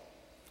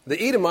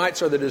 The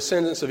Edomites are the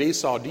descendants of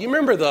Esau. Do you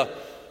remember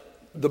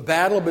the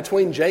battle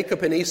between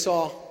Jacob and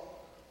Esau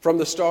from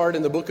the start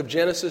in the book of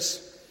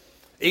Genesis?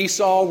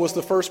 Esau was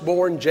the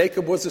firstborn,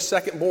 Jacob was the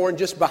secondborn,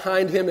 just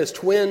behind him as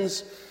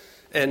twins.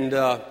 And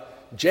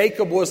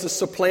Jacob was the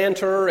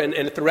supplanter,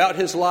 and throughout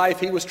his life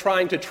he was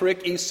trying to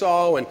trick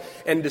Esau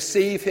and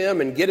deceive him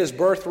and get his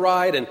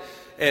birthright.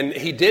 And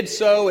he did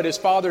so at his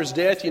father's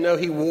death. You know,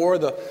 he wore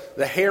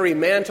the hairy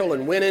mantle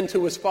and went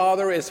into his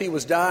father as he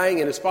was dying,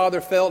 and his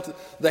father felt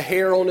the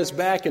hair on his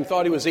back and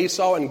thought he was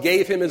Esau and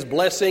gave him his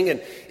blessing.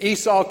 And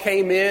Esau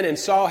came in and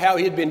saw how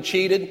he had been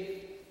cheated.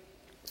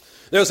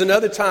 There was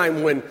another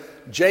time when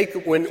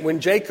Jacob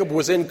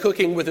was in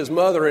cooking with his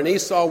mother and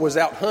Esau was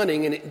out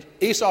hunting, and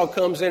Esau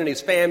comes in and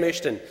he's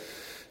famished,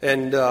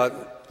 and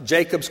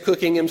Jacob's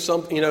cooking him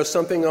something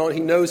on. He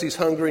knows he's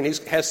hungry, and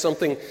he has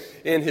something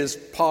in his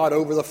pot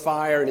over the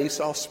fire, and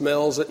Esau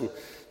smells it, and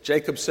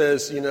Jacob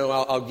says,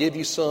 I'll give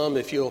you some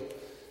if you'll,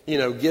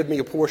 give me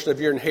a portion of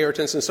your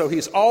inheritance. And so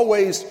he's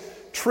always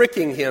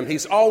tricking him.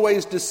 He's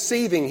always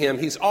deceiving him.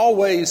 He's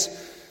always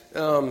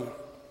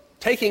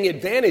taking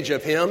advantage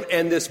of him,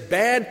 and this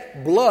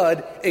bad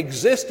blood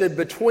existed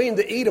between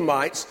the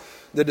Edomites,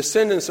 the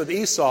descendants of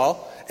Esau,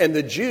 and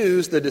the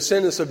Jews, the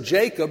descendants of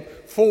Jacob,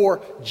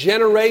 for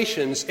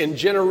generations and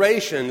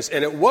generations,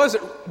 and it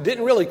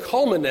didn't really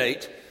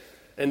culminate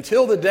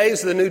until the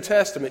days of the New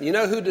Testament. You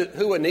know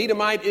who an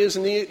Edomite is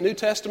in the New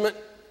Testament?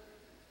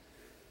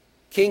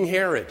 King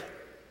Herod.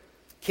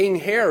 King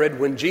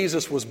Herod, when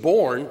Jesus was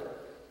born,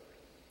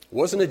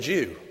 wasn't a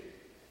Jew.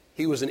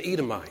 He was an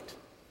Edomite.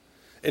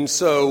 And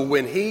so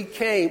when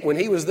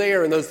he was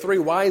there and those three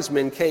wise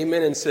men came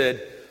in and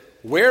said,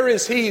 "Where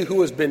is he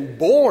who has been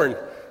born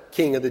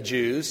King of the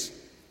Jews?"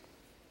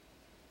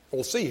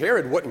 Well, see,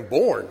 Herod wasn't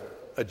born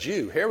a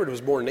Jew. Herod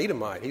was born an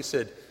Edomite. He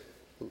said,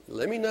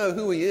 "Let me know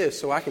who he is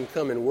so I can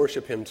come and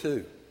worship him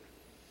too."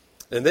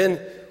 And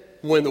then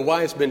when the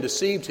wise men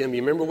deceived him,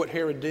 you remember what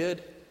Herod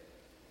did?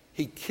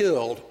 He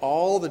killed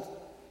all the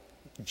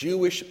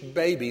Jewish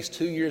babies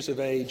 2 years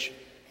of age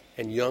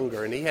and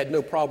younger. And he had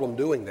no problem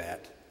doing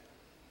that,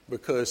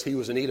 because he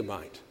was an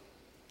Edomite,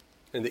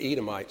 and the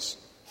Edomites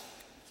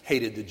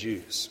hated the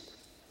Jews.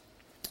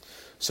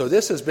 So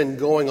this has been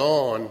going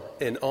on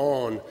and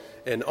on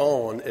and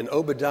on, and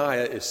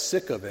Obadiah is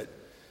sick of it,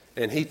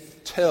 and he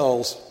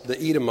tells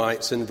the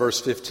Edomites in verse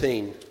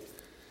 15,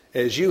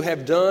 "As you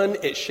have done,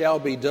 it shall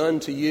be done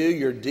to you.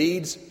 Your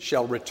deeds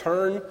shall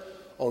return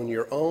on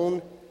your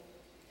own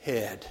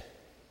head."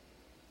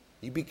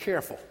 You be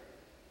careful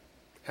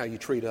how you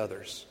treat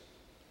others,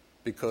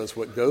 because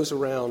what goes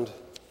around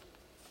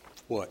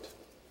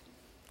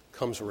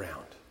comes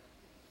around.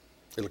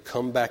 It'll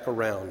come back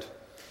around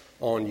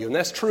on you. And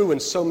that's true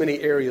in so many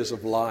areas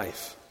of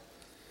life.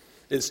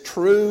 It's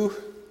true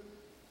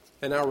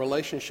in our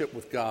relationship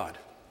with God.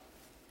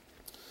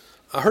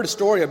 I heard a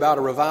story about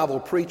a revival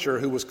preacher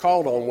who was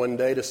called on one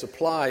day to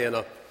supply in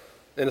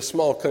a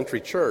small country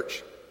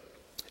church.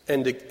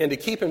 And to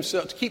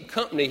keep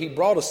company, he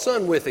brought a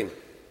son with him,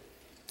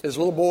 his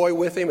little boy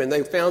with him, and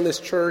they found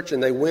this church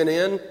and they went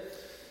in.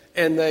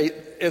 And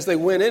as they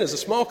went in, as a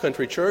small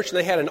country church,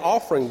 they had an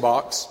offering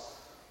box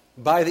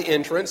by the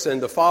entrance,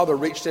 and the father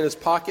reached in his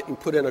pocket and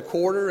put in a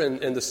quarter,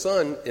 and the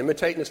son,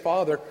 imitating his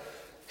father,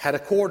 had a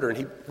quarter, and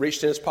he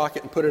reached in his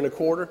pocket and put in a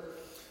quarter.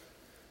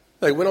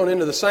 They went on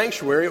into the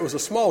sanctuary. It was a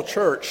small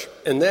church,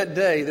 and that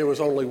day there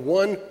was only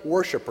one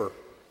worshiper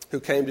who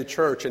came to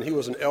church, and he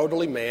was an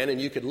elderly man,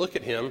 and you could look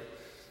at him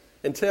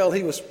and tell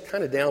he was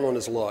kind of down on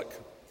his luck.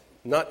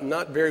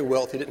 Not very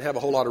wealthy, didn't have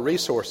a whole lot of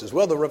resources.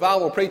 Well, the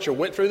revival preacher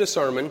went through the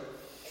sermon,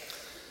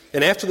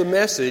 and after the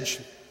message,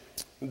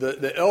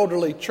 the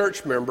elderly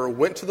church member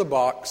went to the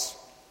box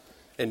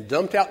and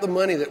dumped out the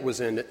money that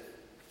was in it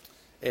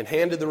and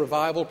handed the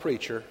revival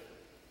preacher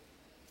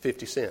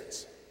 50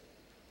 cents.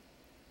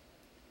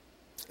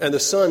 And the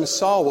son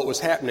saw what was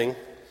happening,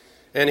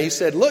 and he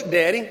said, "Look,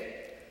 Daddy,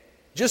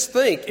 just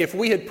think, if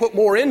we had put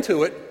more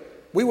into it,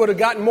 we would have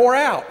gotten more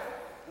out."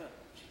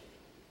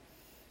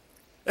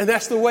 And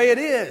that's the way it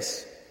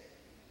is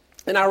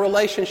in our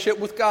relationship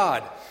with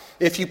God.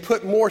 If you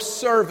put more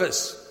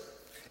service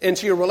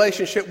into your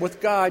relationship with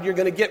God, you're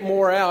going to get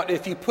more out.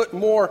 If you put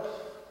more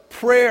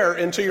prayer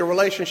into your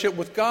relationship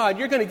with God,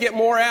 you're going to get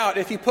more out.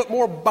 If you put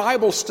more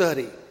Bible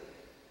study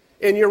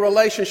in your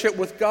relationship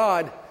with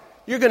God,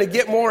 you're going to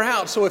get more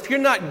out. So if you're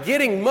not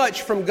getting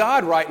much from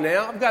God right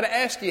now, I've got to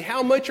ask you,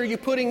 how much are you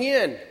putting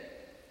in?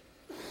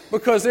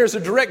 Because there's a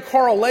direct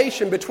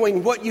correlation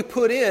between what you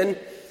put in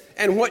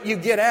and what you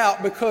get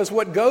out, because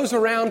what goes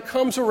around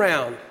comes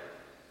around.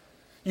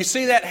 You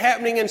see that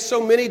happening in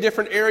so many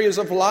different areas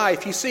of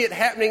life. You see it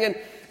happening in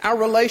our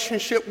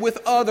relationship with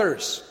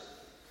others.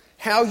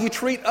 How you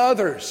treat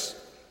others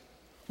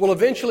will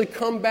eventually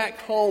come back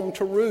home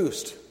to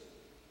roost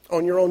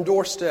on your own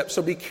doorstep.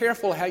 So be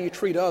careful how you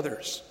treat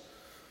others,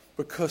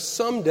 because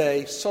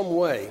someday, some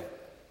way,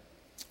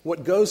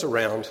 what goes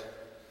around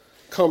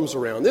comes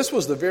around. This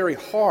was the very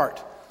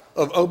heart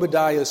of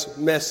Obadiah's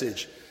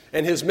message.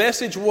 And his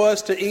message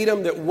was to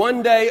Edom that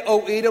one day,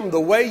 O Edom, the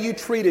way you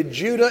treated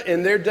Judah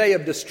in their day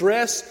of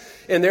distress,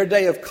 in their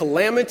day of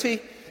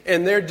calamity,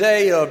 in their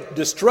day of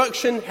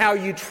destruction, how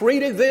you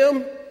treated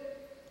them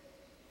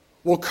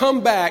will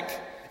come back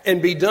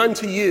and be done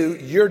to you.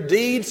 Your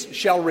deeds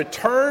shall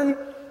return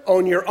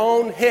on your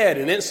own head.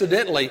 And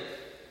incidentally,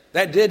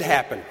 that did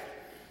happen.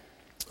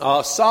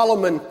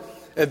 Solomon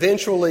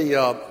eventually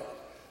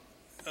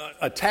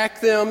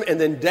attacked them, and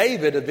then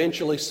David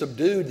eventually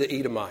subdued the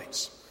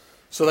Edomites.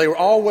 So they were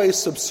always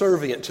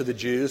subservient to the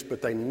Jews,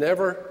 but they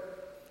never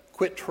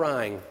quit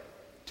trying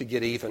to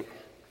get even.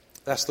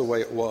 That's the way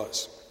it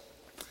was.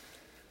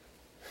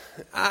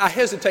 I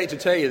hesitate to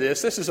tell you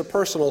this. This is a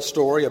personal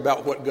story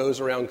about what goes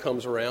around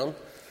comes around.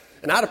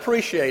 And I'd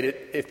appreciate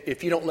it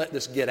if you don't let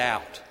this get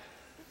out.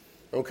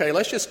 Okay,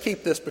 let's just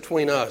keep this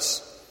between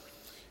us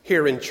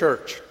here in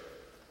church.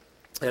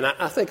 And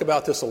I think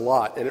about this a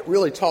lot, and it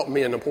really taught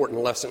me an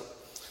important lesson,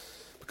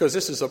 because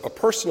this is a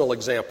personal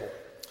example.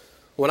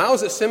 When I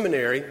was at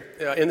seminary,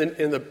 in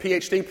the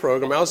PhD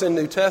program, I was in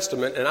New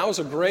Testament, and I was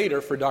a grader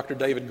for Dr.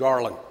 David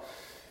Garland.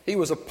 He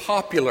was a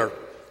popular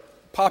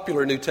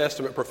New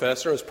Testament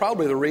professor. It was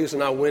probably the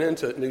reason I went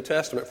into New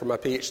Testament for my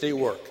PhD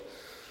work.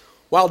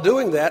 While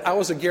doing that, I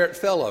was a Garrett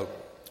Fellow,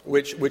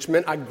 which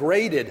meant I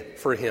graded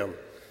for him.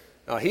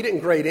 He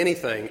didn't grade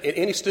anything.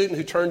 Any student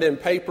who turned in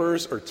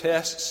papers or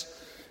tests,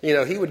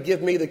 he would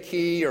give me the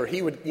key, or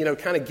he would,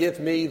 kind of give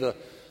me the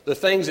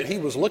things that he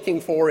was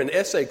looking for in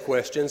essay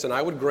questions, and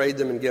I would grade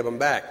them and give them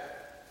back.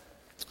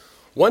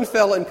 One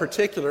fellow in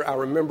particular I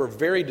remember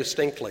very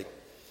distinctly.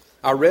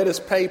 I read his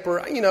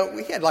paper.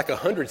 We had like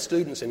 100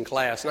 students in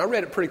class, and I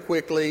read it pretty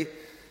quickly.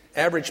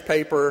 Average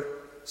paper,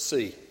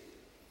 C.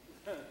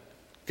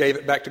 Gave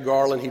it back to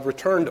Garland. He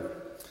returned them.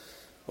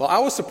 Well, I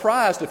was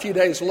surprised a few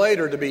days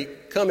later to be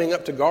coming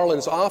up to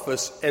Garland's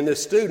office, and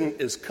this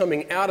student is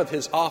coming out of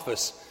his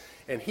office,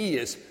 and he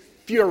is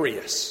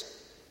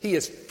furious. He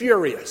is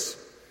furious.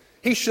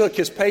 He shook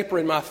his paper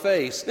in my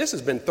face. This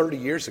has been 30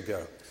 years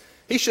ago.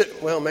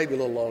 Maybe a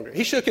little longer.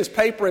 He shook his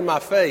paper in my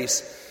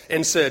face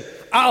and said,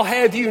 "I'll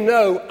have you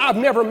know, I've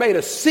never made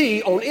a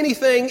C on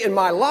anything in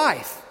my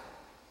life."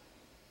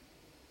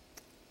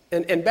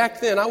 And back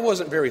then, I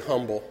wasn't very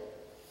humble.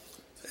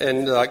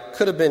 And I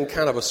could have been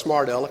kind of a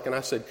smart aleck, and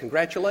I said,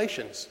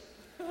 "Congratulations.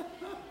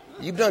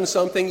 You've done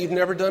something you've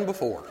never done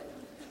before."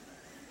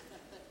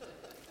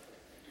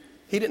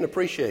 He didn't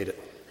appreciate it.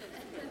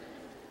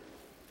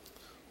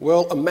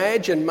 Well,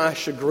 imagine my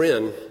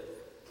chagrin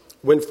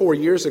when 4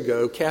 years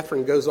ago,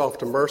 Catherine goes off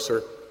to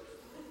Mercer,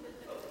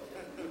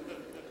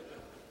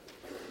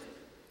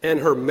 and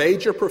her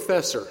major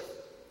professor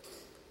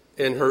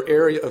in her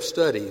area of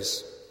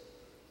studies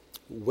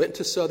went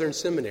to Southern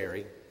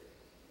Seminary,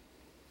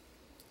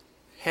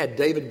 had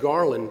David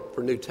Garland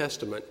for New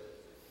Testament,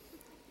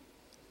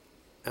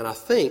 and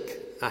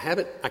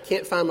I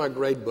can't find my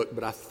grade book,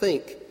 but I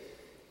think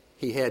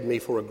he had me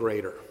for a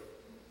grader.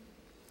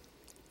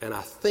 And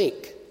I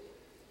think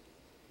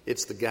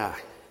it's the guy.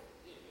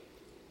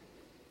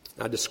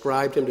 I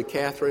described him to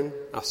Catherine.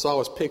 I saw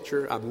his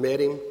picture. I've met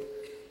him.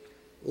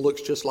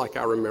 Looks just like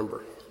I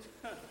remember.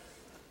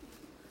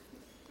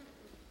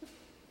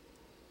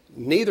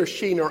 Neither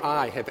she nor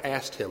I have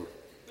asked him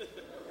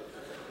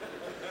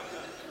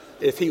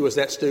if he was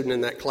that student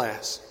in that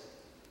class.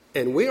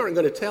 And we aren't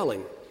going to tell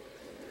him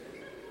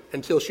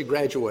until she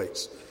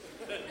graduates.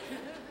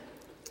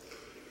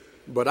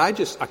 But I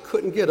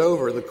couldn't get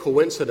over the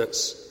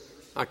coincidence.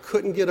 I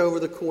couldn't get over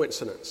the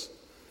coincidence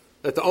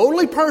that the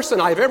only person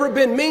I've ever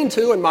been mean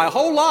to in my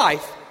whole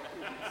life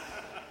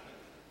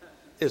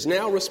is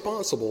now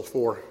responsible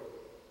for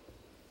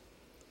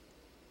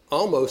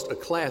almost a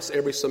class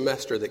every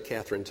semester that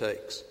Catherine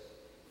takes.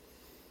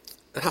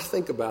 And I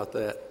think about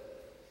that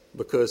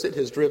because it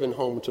has driven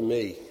home to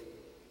me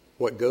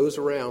what goes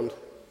around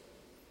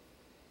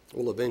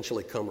will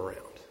eventually come around.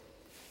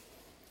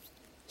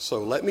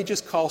 So let me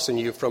just caution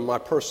you from my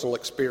personal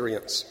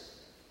experience.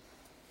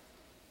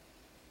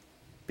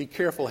 Be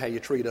careful how you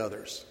treat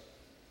others.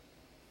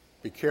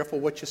 Be careful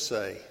what you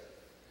say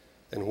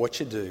and what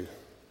you do,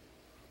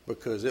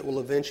 because it will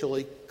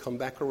eventually come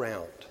back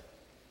around.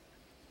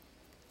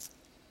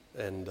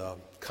 And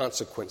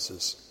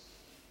consequences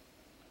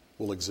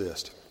will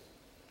exist.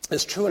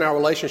 It's true in our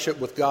relationship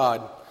with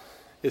God.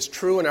 It's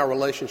true in our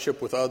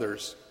relationship with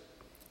others.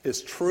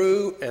 It's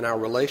true in our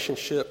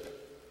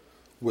relationship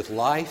with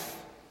life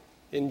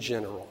in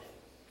general.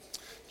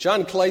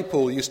 John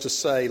Claypool used to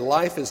say,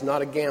 life is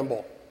not a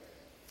gamble.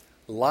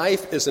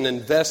 Life is an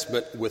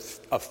investment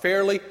with a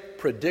fairly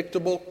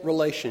predictable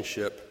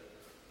relationship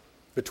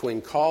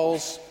between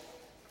cause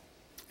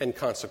and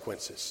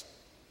consequences.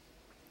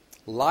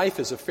 Life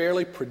is a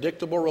fairly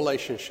predictable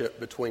relationship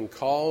between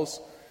cause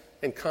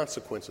and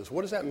consequences.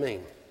 What does that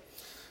mean?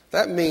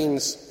 That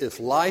means if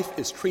life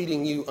is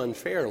treating you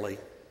unfairly,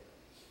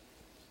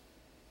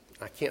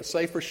 I can't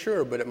say for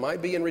sure, but it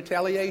might be in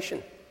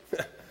retaliation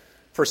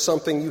for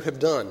something you have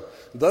done.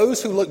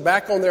 Those who look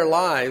back on their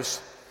lives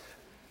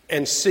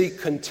and see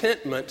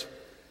contentment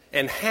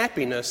and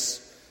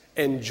happiness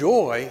And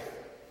joy,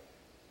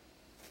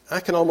 I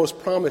can almost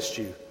promise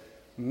you,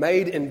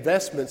 made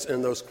investments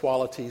in those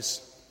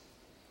qualities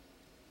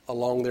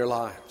along their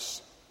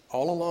lives,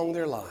 all along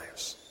their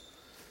lives.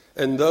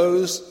 And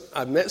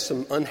I've met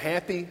some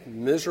unhappy,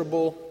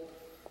 miserable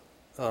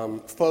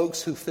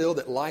folks who feel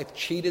that life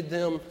cheated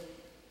them,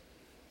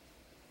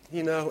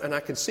 and I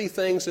could see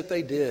things that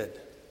they did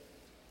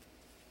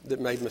that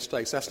made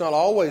mistakes. That's not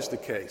always the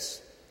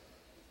case,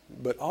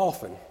 but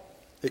often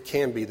it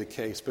can be the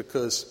case,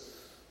 because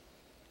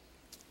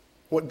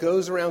what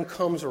goes around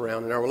comes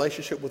around in our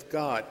relationship with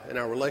God, in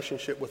our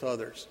relationship with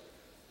others,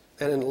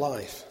 and in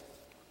life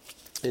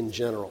in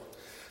general.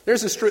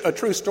 There's a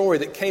true story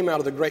that came out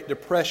of the Great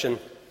Depression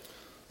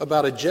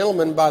about a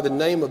gentleman by the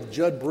name of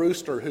Judd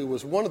Brewster, who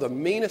was one of the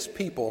meanest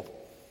people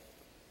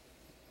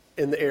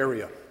in the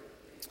area.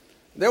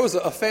 There was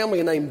a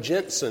family named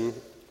Jensen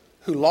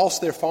who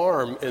lost their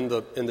farm in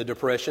the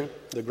Depression,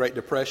 the Great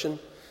Depression,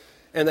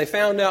 and they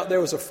found out there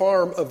was a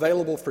farm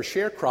available for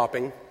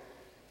sharecropping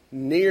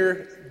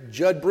near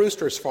Judd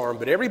Brewster's farm.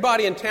 But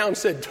everybody in town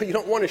said, you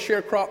don't want to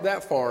sharecrop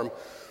that farm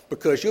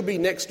because you'll be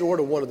next door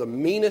to one of the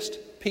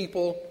meanest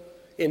people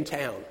in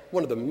town,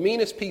 one of the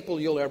meanest people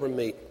you'll ever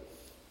meet.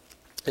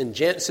 And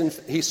Jensen,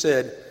 he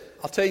said,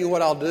 I'll tell you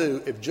what I'll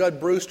do. If Judd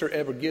Brewster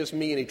ever gives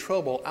me any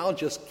trouble, I'll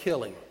just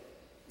kill him.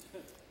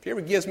 If he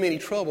ever gives me any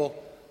trouble,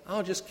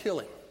 I'll just kill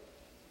him.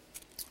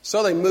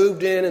 So they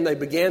moved in and they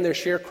began their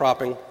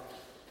sharecropping.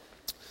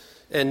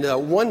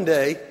 And one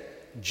day,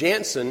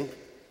 Jensen,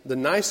 the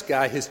nice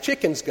guy, his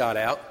chickens got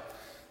out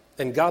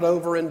and got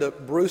over into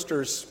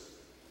Brewster's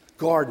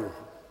garden.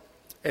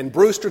 And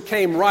Brewster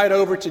came right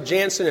over to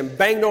Jensen and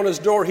banged on his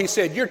door. He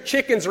said, your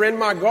chickens are in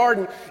my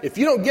garden. If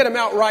you don't get them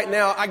out right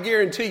now, I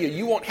guarantee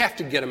you won't have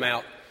to get them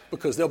out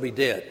because they'll be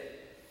dead.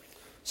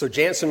 So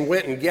Jensen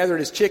went and gathered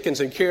his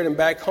chickens and carried them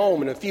back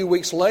home. And a few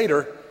weeks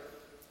later,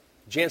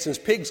 Jensen's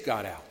pigs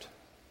got out.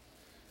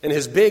 And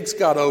his pigs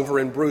got over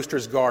in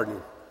Brewster's garden.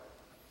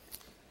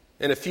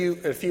 And a few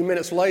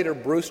minutes later,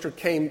 Brewster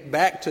came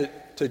back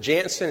to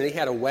Jensen, and he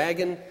had a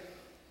wagon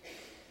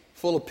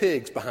full of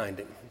pigs behind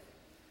him.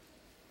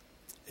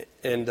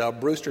 And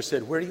Brewster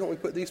said, where do you want me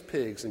to put these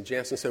pigs? And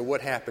Jensen said,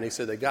 what happened? He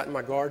said, they got in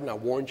my garden. I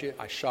warned you.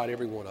 I shot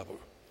every one of them.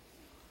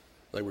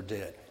 They were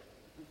dead.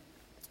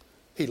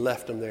 He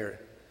left them there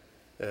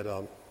at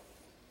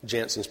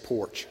Jensen's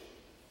porch.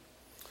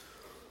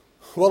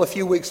 Well, a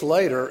few weeks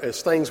later,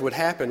 as things would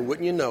happen,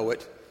 wouldn't you know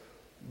it,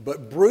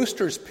 but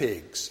Brewster's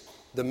pigs,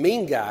 the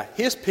mean guy,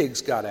 his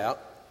pigs got out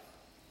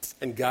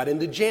and got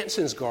into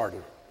Jensen's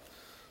garden.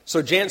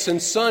 So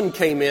Jensen's son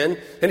came in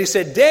and he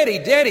said,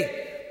 Daddy,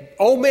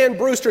 old man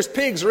Brewster's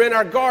pigs are in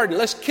our garden.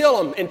 Let's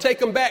kill them and take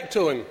them back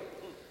to him.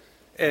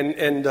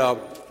 And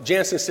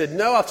Jensen said,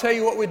 no, I'll tell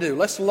you what we do.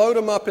 Let's load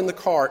them up in the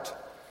cart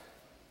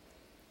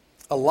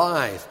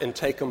alive and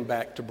take them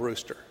back to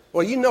Brewster.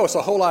 Well, it's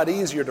a whole lot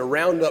easier to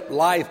round up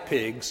live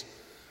pigs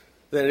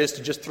than it is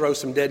to just throw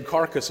some dead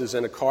carcasses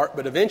in a cart.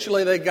 But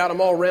eventually they got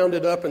them all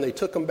rounded up and they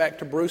took them back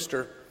to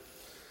Brewster.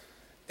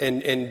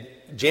 And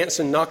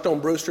Jensen knocked on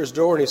Brewster's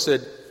door and he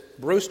said,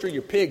 Brewster,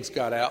 your pigs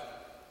got out,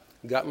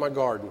 got in my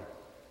garden.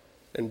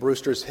 And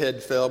Brewster's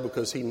head fell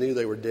because he knew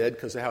they were dead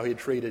because of how he had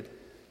treated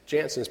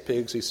Jensen's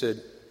pigs. He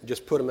said,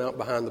 just put them out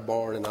behind the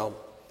barn and I'll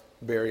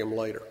bury them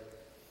later.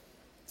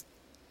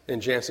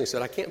 And Jensen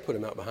said, I can't put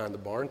them out behind the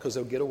barn because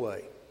they'll get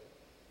away.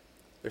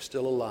 They're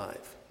still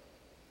alive.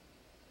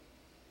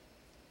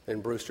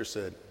 And Brewster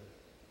said,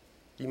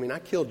 you mean I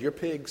killed your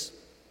pigs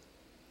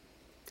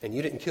and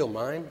you didn't kill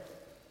mine?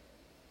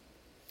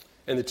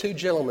 And the two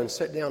gentlemen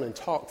sat down and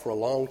talked for a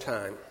long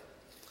time.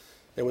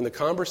 And when the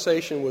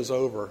conversation was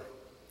over,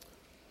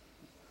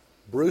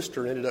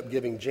 Brewster ended up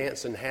giving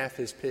Jensen half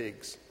his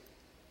pigs.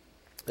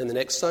 And the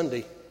next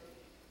Sunday,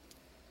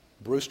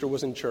 Brewster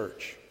was in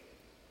church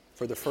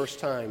for the first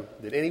time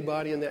that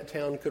anybody in that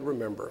town could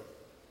remember.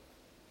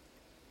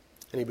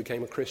 And he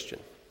became a Christian.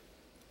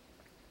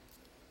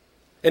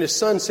 And his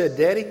son said,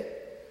 Daddy,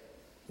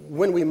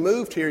 when we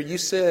moved here, you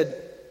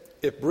said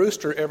if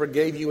Brewster ever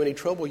gave you any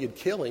trouble, you'd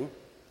kill him.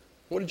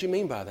 What did you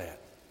mean by that?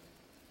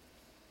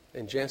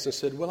 And Jensen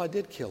said, well, I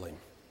did kill him.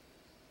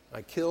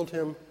 I killed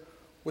him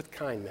with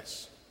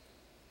kindness.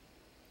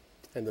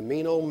 And the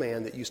mean old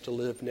man that used to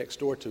live next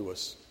door to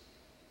us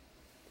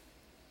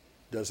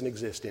doesn't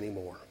exist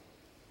anymore.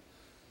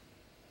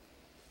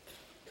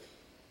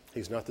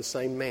 He's not the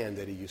same man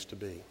that he used to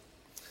be.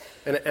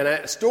 And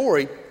that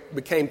story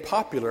became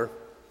popular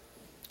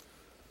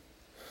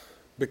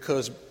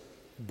because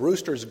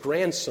Brewster's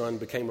grandson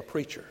became a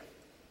preacher.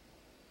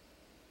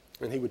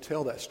 And he would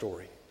tell that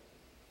story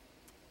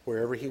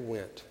wherever he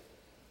went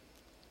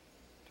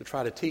to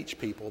try to teach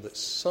people that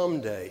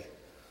someday,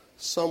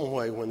 some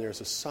way, when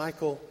there's a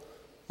cycle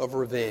of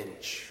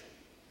revenge,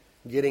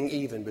 getting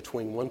even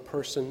between one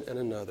person and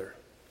another,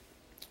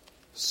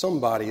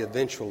 somebody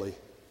eventually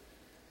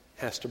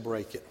has to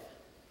break it.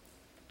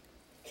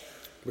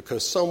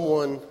 Because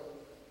someone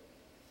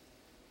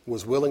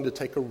was willing to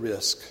take a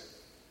risk,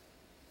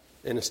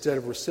 and instead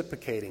of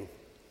reciprocating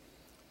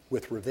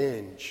with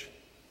revenge,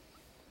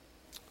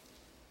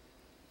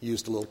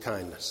 used a little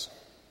kindness.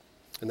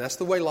 And that's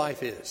the way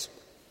life is.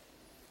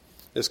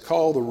 It's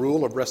called the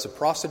rule of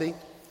reciprocity.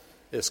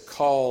 It's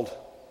called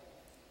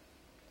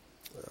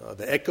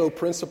the echo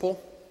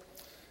principle.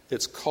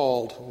 It's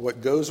called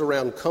what goes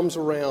around comes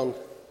around.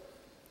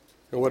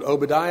 And what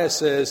Obadiah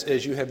says,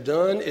 as you have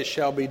done, it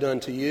shall be done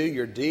to you.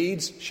 Your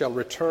deeds shall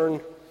return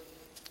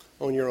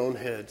on your own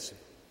heads.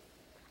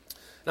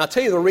 And I'll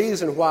tell you the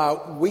reason why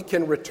we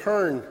can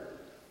return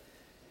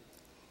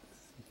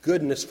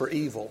goodness for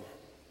evil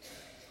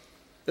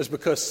is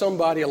because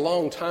somebody a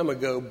long time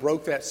ago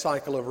broke that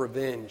cycle of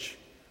revenge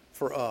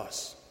for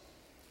us.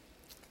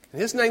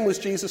 And his name was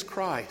Jesus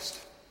Christ,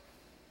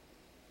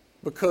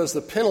 because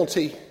the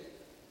penalty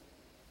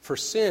for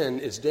sin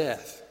is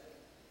death.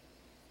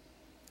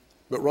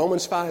 But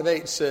Romans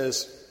 5:8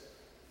 says,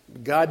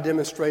 God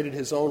demonstrated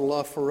his own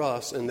love for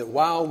us, and that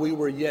while we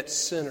were yet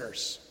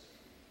sinners,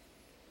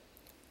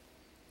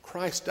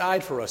 Christ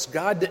died for us.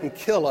 God didn't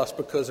kill us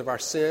because of our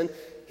sin.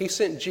 He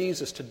sent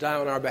Jesus to die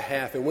on our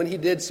behalf. And when he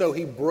did so,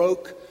 he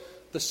broke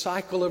the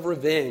cycle of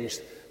revenge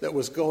that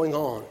was going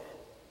on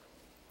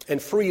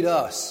and freed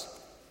us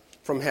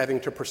from having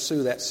to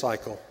pursue that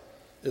cycle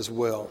as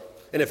well.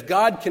 And if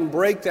God can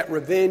break that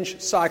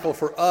revenge cycle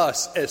for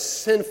us, as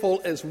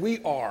sinful as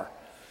we are,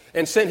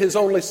 and sent his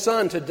only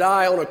Son to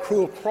die on a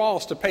cruel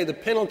cross to pay the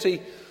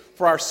penalty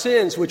for our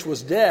sins, which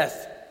was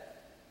death,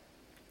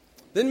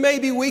 then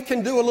maybe we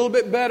can do a little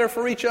bit better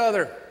for each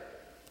other.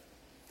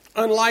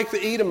 Unlike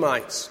the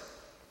Edomites,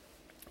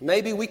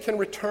 maybe we can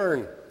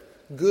return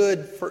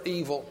good for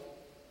evil,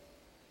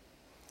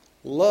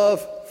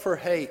 love for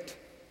hate,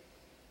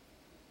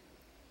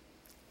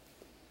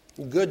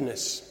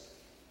 goodness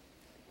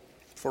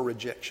for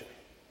rejection.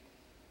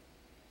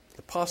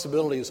 The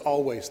possibility is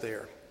always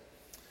there.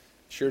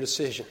 It's your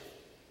decision.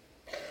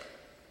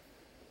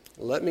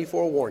 Let me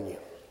forewarn you.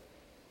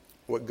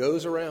 What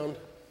goes around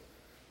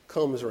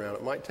comes around.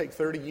 It might take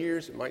 30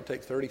 years. It might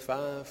take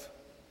 35.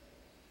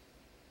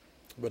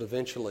 But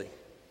eventually,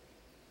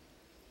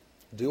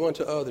 do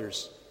unto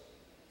others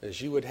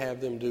as you would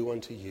have them do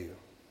unto you.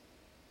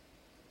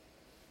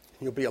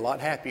 You'll be a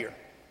lot happier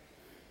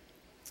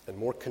and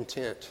more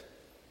content,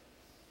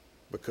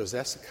 because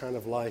that's the kind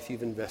of life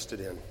you've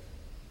invested in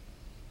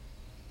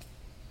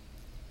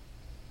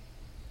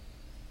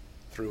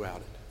throughout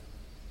it.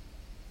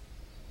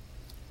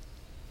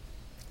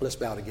 Let's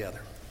bow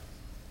together.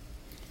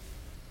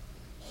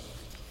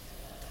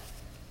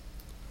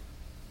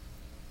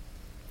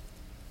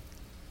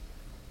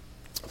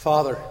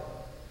 Father,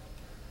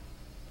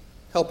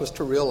 help us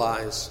to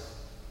realize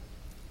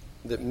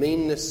that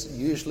meanness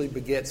usually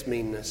begets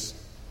meanness.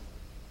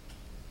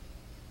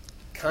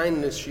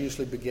 Kindness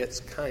usually begets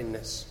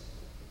kindness.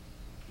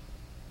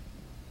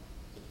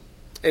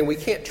 And we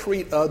can't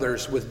treat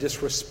others with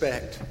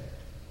disrespect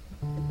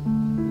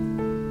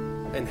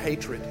and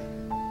hatred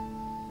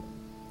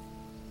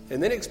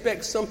and then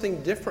expect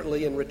something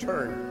differently in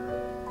return.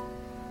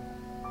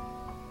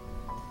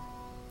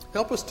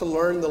 Help us to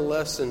learn the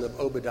lesson of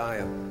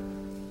Obadiah,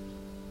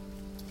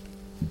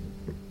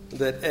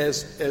 that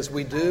as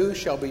we do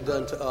shall be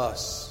done to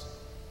us,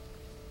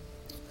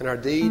 and our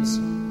deeds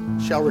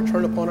shall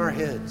return upon our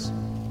heads.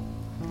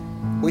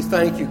 We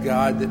thank you,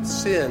 God, that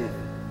sin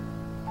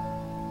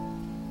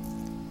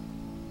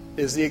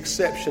is the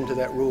exception to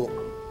that rule,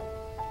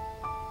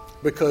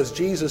 because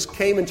Jesus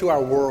came into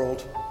our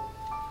world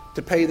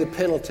to pay the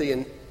penalty,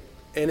 and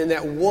in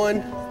that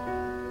one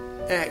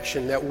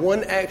action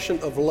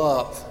of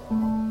love,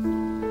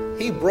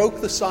 he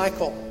broke the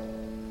cycle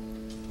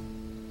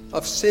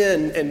of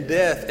sin and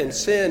death and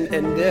sin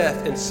and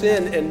death and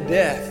sin and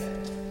death.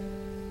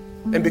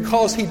 And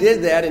because he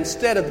did that,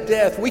 instead of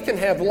death, we can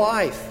have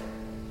life.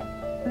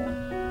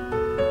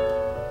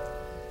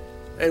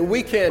 And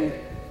we can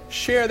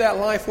share that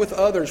life with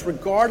others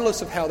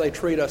regardless of how they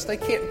treat us. They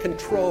can't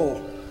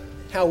control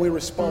how we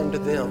respond to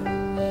them.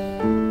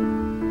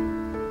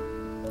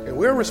 And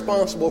we're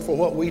responsible for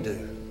what we do,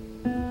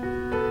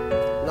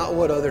 not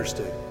what others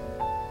do.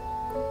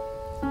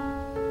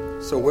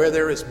 So where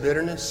there is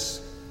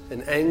bitterness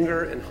and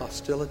anger and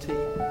hostility,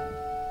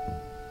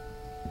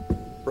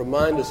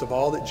 remind us of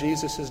all that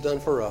Jesus has done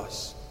for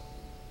us,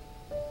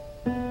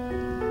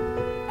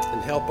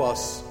 and help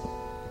us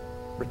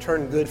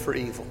return good for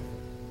evil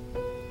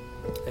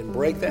and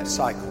break that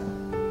cycle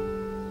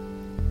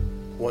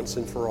once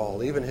and for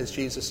all, even as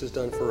Jesus has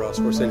done for us.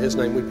 For it's in his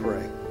name we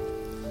pray.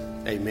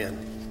 Amen.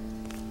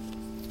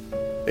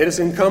 It is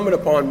incumbent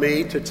upon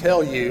me to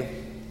tell you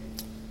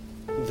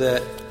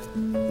that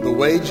the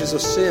wages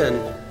of sin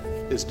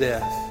is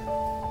death,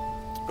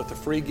 but the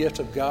free gift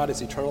of God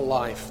is eternal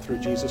life through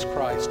Jesus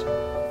Christ,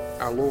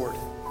 our Lord.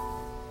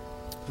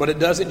 But it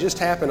doesn't just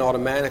happen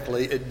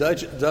automatically. It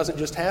doesn't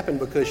just happen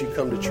because you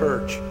come to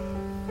church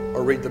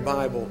or read the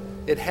Bible.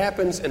 It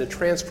happens in a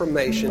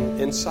transformation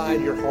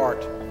inside your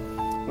heart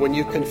when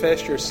you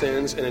confess your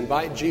sins and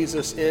invite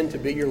Jesus in to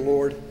be your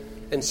Lord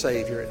and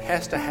Savior. It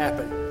has to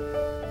happen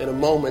in a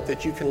moment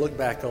that you can look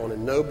back on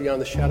and know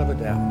beyond the shadow of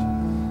a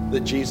doubt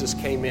that Jesus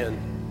came in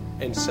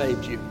and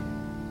saved you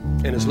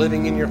and is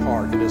living in your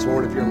heart and is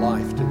Lord of your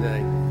life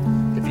today.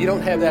 If you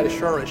don't have that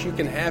assurance, you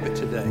can have it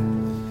today.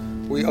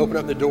 We open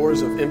up the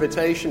doors of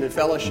invitation and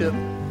fellowship.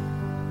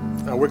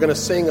 We're going to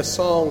sing a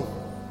song,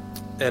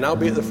 and I'll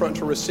be at the front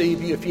to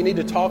receive you. If you need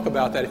to talk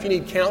about that, if you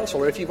need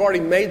counsel, or if you've already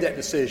made that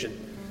decision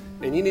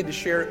and you need to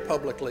share it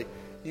publicly,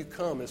 you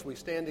come as we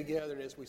stand together and as we